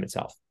Ethereum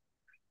itself.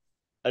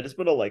 I just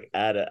want to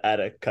add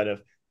a kind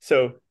of,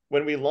 so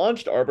when we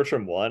launched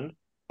Arbitrum 1,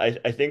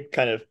 I think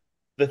kind of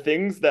the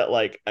things that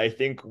I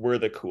think were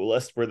the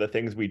coolest were the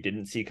things we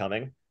didn't see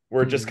coming.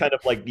 Were just kind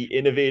of the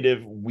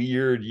innovative,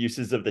 weird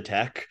uses of the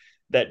tech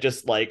that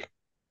just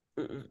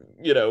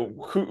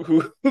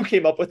who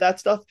came up with that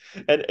stuff.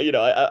 And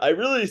I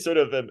really sort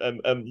of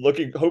am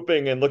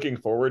hoping and looking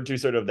forward to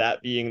sort of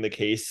that being the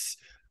case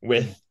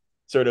with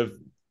sort of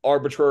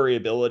arbitrary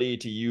ability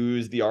to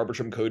use the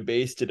Arbitrum code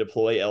base to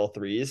deploy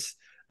L3s.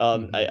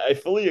 I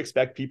fully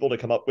expect people to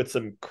come up with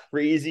some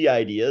crazy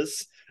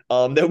ideas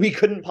that we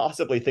couldn't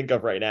possibly think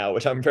of right now,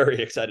 which I'm very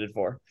excited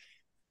for.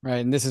 Right.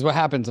 And this is what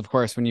happens, of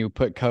course, when you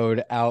put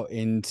code out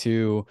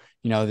into,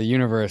 the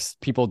universe.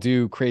 People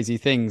do crazy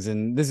things.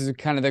 And this is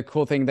kind of the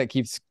cool thing that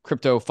keeps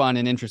crypto fun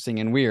and interesting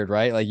and weird,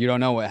 right? You don't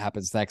know what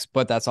happens next,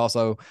 but that's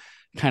also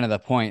kind of the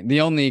point.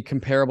 The only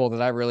comparable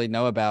that I really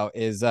know about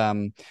is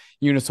Uniswap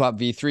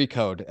v3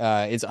 code.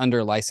 It's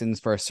under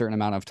license for a certain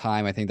amount of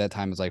time. I think that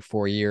time is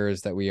 4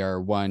 years that we are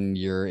 1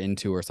 year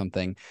into or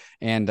something.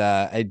 And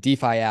a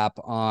DeFi app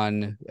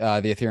on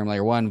the Ethereum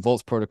Layer 1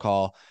 Volts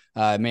protocol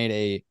made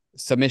a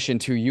submission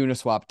to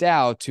Uniswap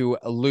DAO to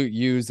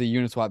use the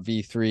Uniswap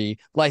v3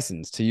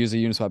 license, to use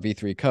the Uniswap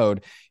v3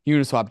 code.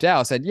 Uniswap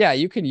DAO said, yeah,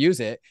 you can use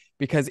it,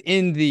 because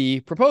in the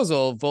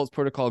proposal, Volts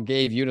protocol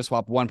gave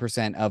Uniswap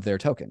 1% of their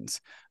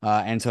tokens.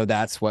 And so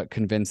that's what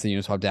convinced the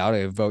Uniswap DAO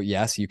to vote,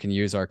 yes, you can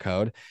use our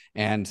code.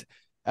 And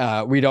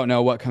we don't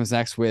know what comes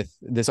next with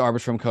this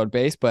Arbitrum code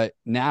base, but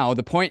now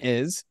the point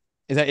is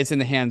that it's in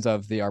the hands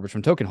of the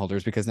Arbitrum token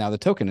holders, because now the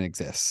token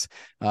exists.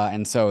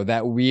 And so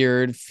that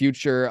weird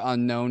future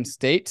unknown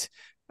state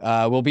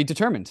will be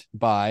determined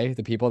by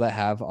the people that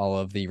have all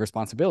of the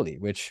responsibility,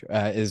 which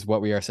is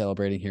what we are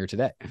celebrating here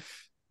today.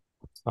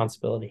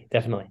 Responsibility,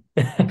 definitely.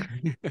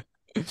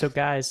 So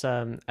guys,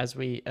 as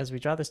we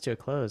draw this to a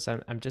close,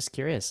 I'm just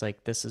curious,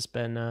 this has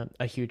been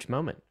a huge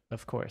moment,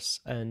 of course,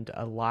 and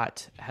a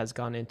lot has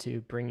gone into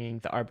bringing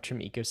the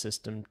Arbitrum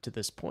ecosystem to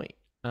this point.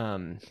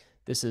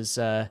 This is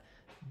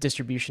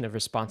distribution of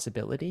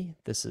responsibility.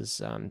 This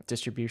is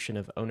distribution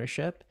of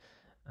ownership.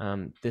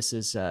 This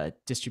is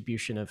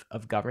distribution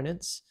of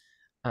governance.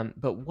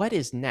 But what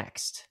is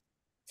next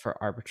for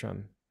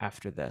Arbitrum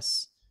after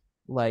this?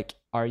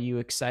 Are you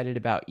excited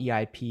about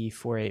EIP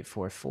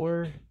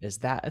 4844? Is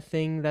that a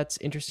thing that's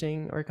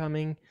interesting or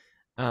coming?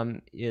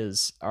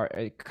 Is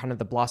kind of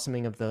the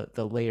blossoming of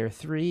the layer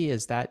 3?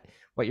 Is that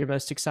what you're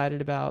most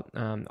excited about?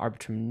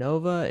 Arbitrum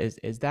Nova,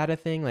 is that a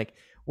thing?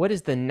 What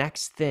is the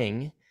next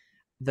thing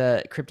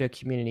the crypto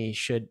community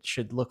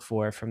should look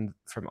for from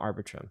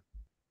Arbitrum?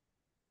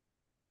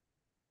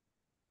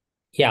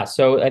 Yeah,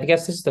 so I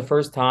guess this is the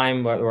first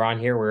time we're on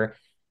here where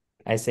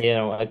I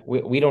say,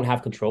 we don't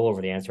have control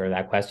over the answer to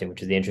that question,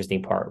 which is the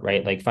interesting part,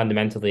 right?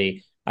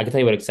 Fundamentally, I can tell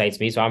you what excites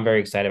me. So I'm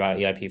very excited about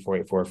EIP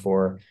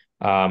 4844.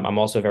 I'm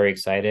also very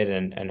excited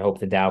and hope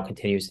the DAO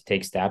continues to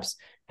take steps,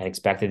 and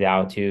expect the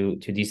DAO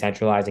to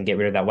decentralize and get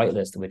rid of that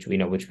whitelist, which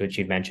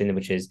you've mentioned,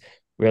 which is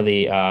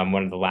really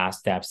one of the last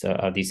steps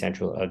of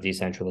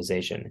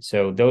decentralization.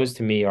 So those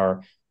to me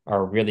are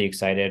really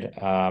excited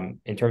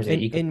in terms of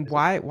and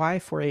why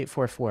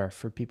 4844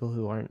 for people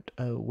who aren't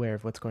aware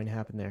of what's going to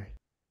happen there?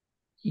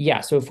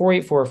 Yeah, so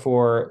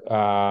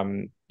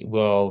 4844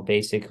 will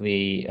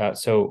basically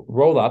so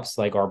rollups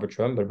like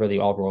Arbitrum, but really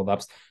all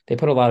rollups, they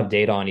put a lot of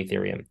data on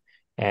Ethereum,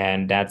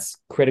 and that's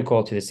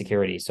critical to the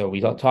security. So we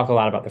talk a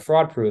lot about the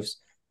fraud proofs,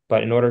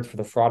 but in order for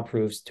the fraud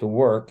proofs to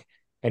work,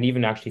 and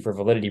even actually for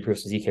validity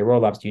proofs as EK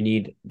rollups, you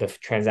need the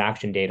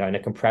transaction data in a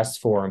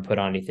compressed form put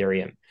on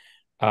Ethereum.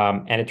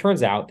 And it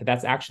turns out that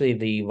that's actually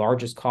the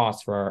largest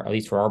cost for, at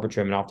least for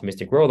Arbitrum and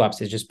optimistic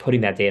rollups, is just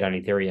putting that data on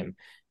Ethereum.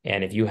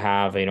 And if you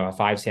have, a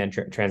 5 cent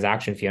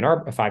transaction fee,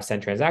 a 5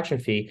 cent transaction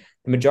fee,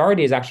 the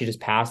majority is actually just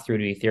passed through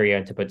to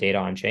Ethereum to put data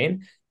on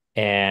chain.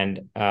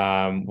 And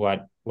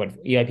what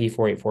EIP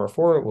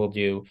 4844 will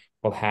do,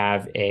 will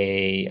have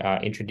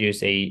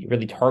introduce a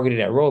really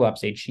targeted at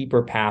rollups, a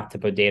cheaper path to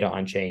put data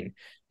on chain.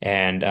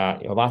 And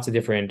lots of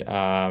different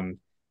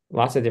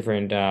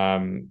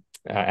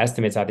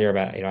estimates out there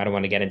about, I don't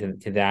want to get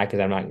into that because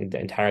I'm not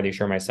entirely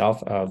sure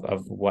myself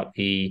of what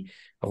the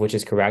which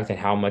is correct, and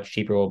how much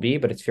cheaper it will be,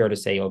 but it's fair to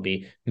say it'll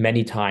be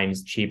many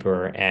times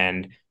cheaper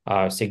and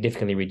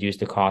significantly reduce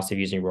the cost of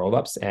using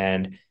rollups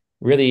and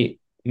really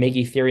make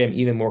Ethereum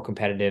even more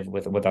competitive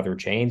with other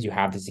chains. You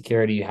have the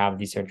security, you have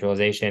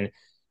decentralization,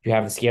 you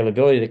have the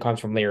scalability that comes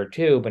from layer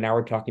 2, but now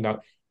we're talking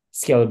about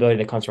scalability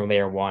that comes from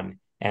layer 1.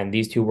 And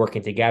these two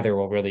working together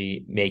will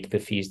really make the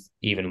fees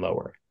even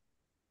lower.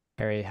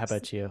 Harry, how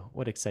about you?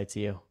 What excites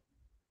you?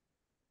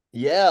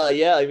 Yeah,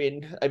 I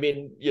mean,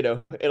 in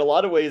a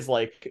lot of ways,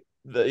 like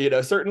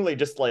certainly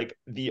just like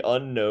the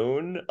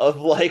unknown of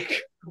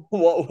like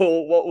what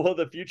will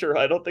the future.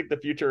 I don't think the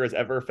future has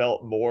ever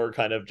felt more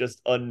kind of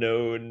just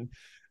unknown.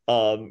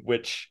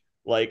 Which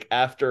like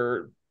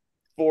after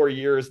 4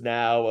 years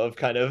now of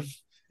kind of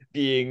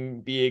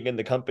being in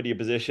the company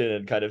position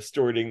and kind of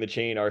stewarding the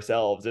chain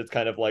ourselves, it's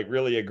kind of like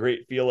really a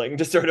great feeling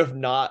to sort of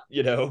not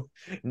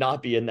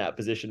be in that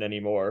position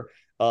anymore.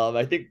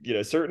 I think,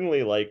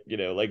 certainly like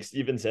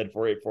Steven said,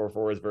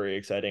 4844 is very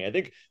exciting. I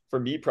think for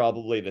me,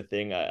 probably the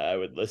thing I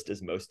would list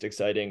as most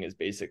exciting is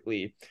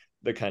basically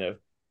the kind of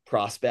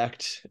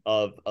prospect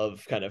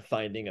of kind of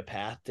finding a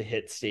path to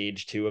hit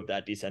stage 2 of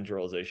that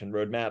decentralization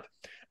roadmap.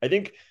 I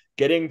think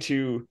getting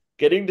to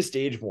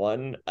stage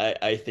 1,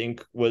 I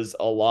think was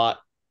a lot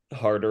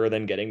harder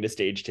than getting to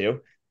stage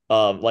 2.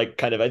 Like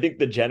kind of, I think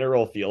the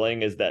general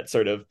feeling is that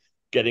sort of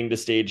getting to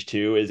stage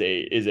 2 is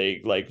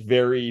a like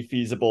very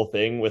feasible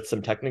thing with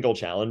some technical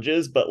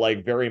challenges, but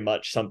like very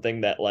much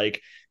something that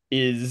like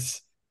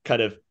is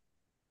kind of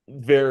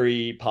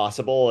very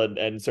possible,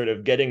 and sort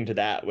of getting to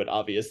that would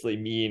obviously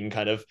mean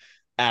kind of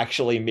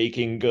actually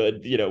making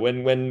good,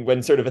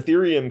 when sort of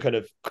Ethereum kind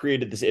of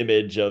created this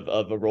image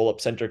of a roll-up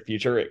centric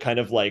future, it kind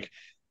of like,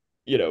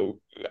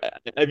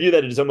 I view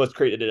that it has almost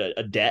created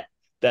a debt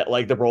that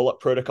like the roll-up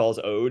protocols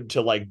owed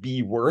to like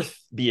be worth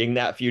being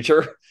that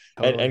future.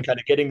 Totally. And kind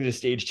of getting to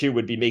stage 2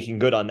 would be making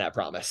good on that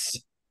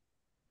promise.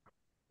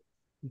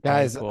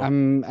 Guys, cool.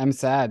 I'm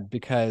sad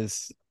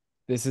because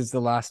this is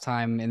the last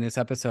time in this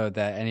episode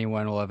that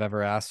anyone will have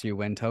ever asked you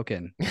when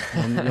token.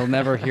 You'll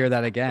never hear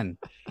that again.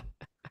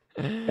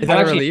 It's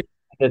actually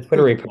the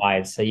Twitter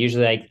replies. So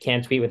usually I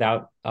can't tweet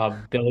without a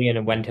billion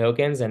of when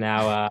tokens, and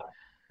now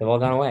they've all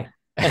gone away.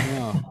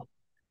 Oh,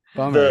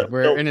 bummer.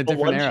 We're in a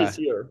different lunch era. is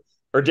here.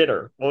 Or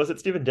dinner. What was it,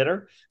 Steven?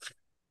 Dinner?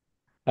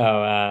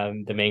 Oh,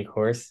 the main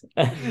course.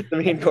 The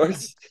main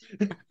course.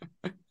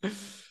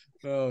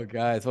 Oh,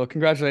 guys. Well,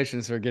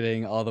 congratulations for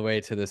getting all the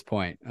way to this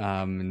point.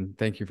 And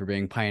thank you for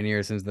being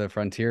pioneers into the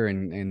frontier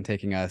and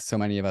taking so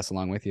many of us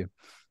along with you.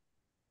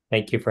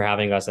 Thank you for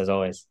having us, as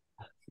always.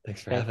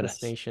 Thanks for having us.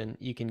 Bankless Nation,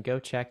 you can go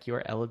check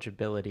your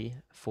eligibility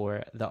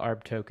for the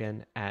ARB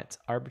token at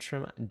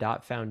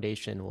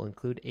arbitrum.foundation. We'll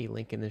include a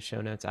link in the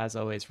show notes. As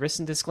always, risks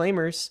and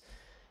disclaimers.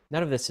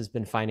 None of this has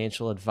been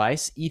financial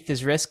advice. ETH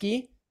is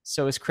risky.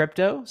 So is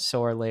crypto.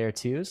 So are layer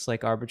 2s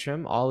like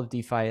Arbitrum. All of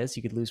DeFi is.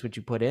 You could lose what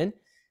you put in.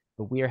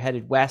 But we are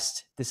headed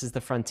west. This is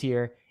the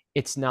frontier.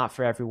 It's not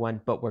for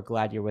everyone, but we're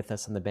glad you're with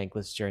us on the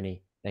Bankless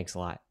journey. Thanks a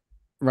lot.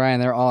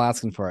 Ryan, they're all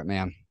asking for it,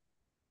 man.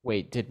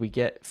 Wait, did we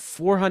get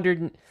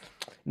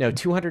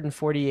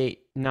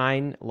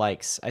 248.9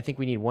 likes? I think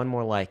we need one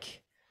more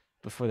like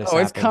before this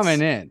happens. It's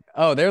coming in.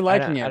 Oh, they're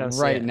liking it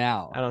right it.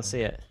 now. I don't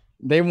see it.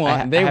 They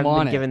want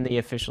it. Given the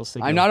official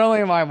signal. I'm not only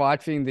am I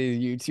watching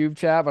the YouTube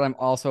chat, but I'm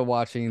also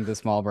watching the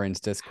Small Brains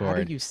Discord.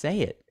 How do you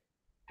say it?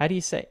 How do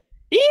you say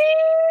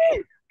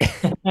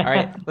All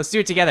right, let's do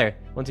it together.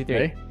 1, 2,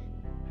 3.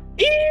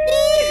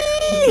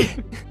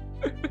 Ready?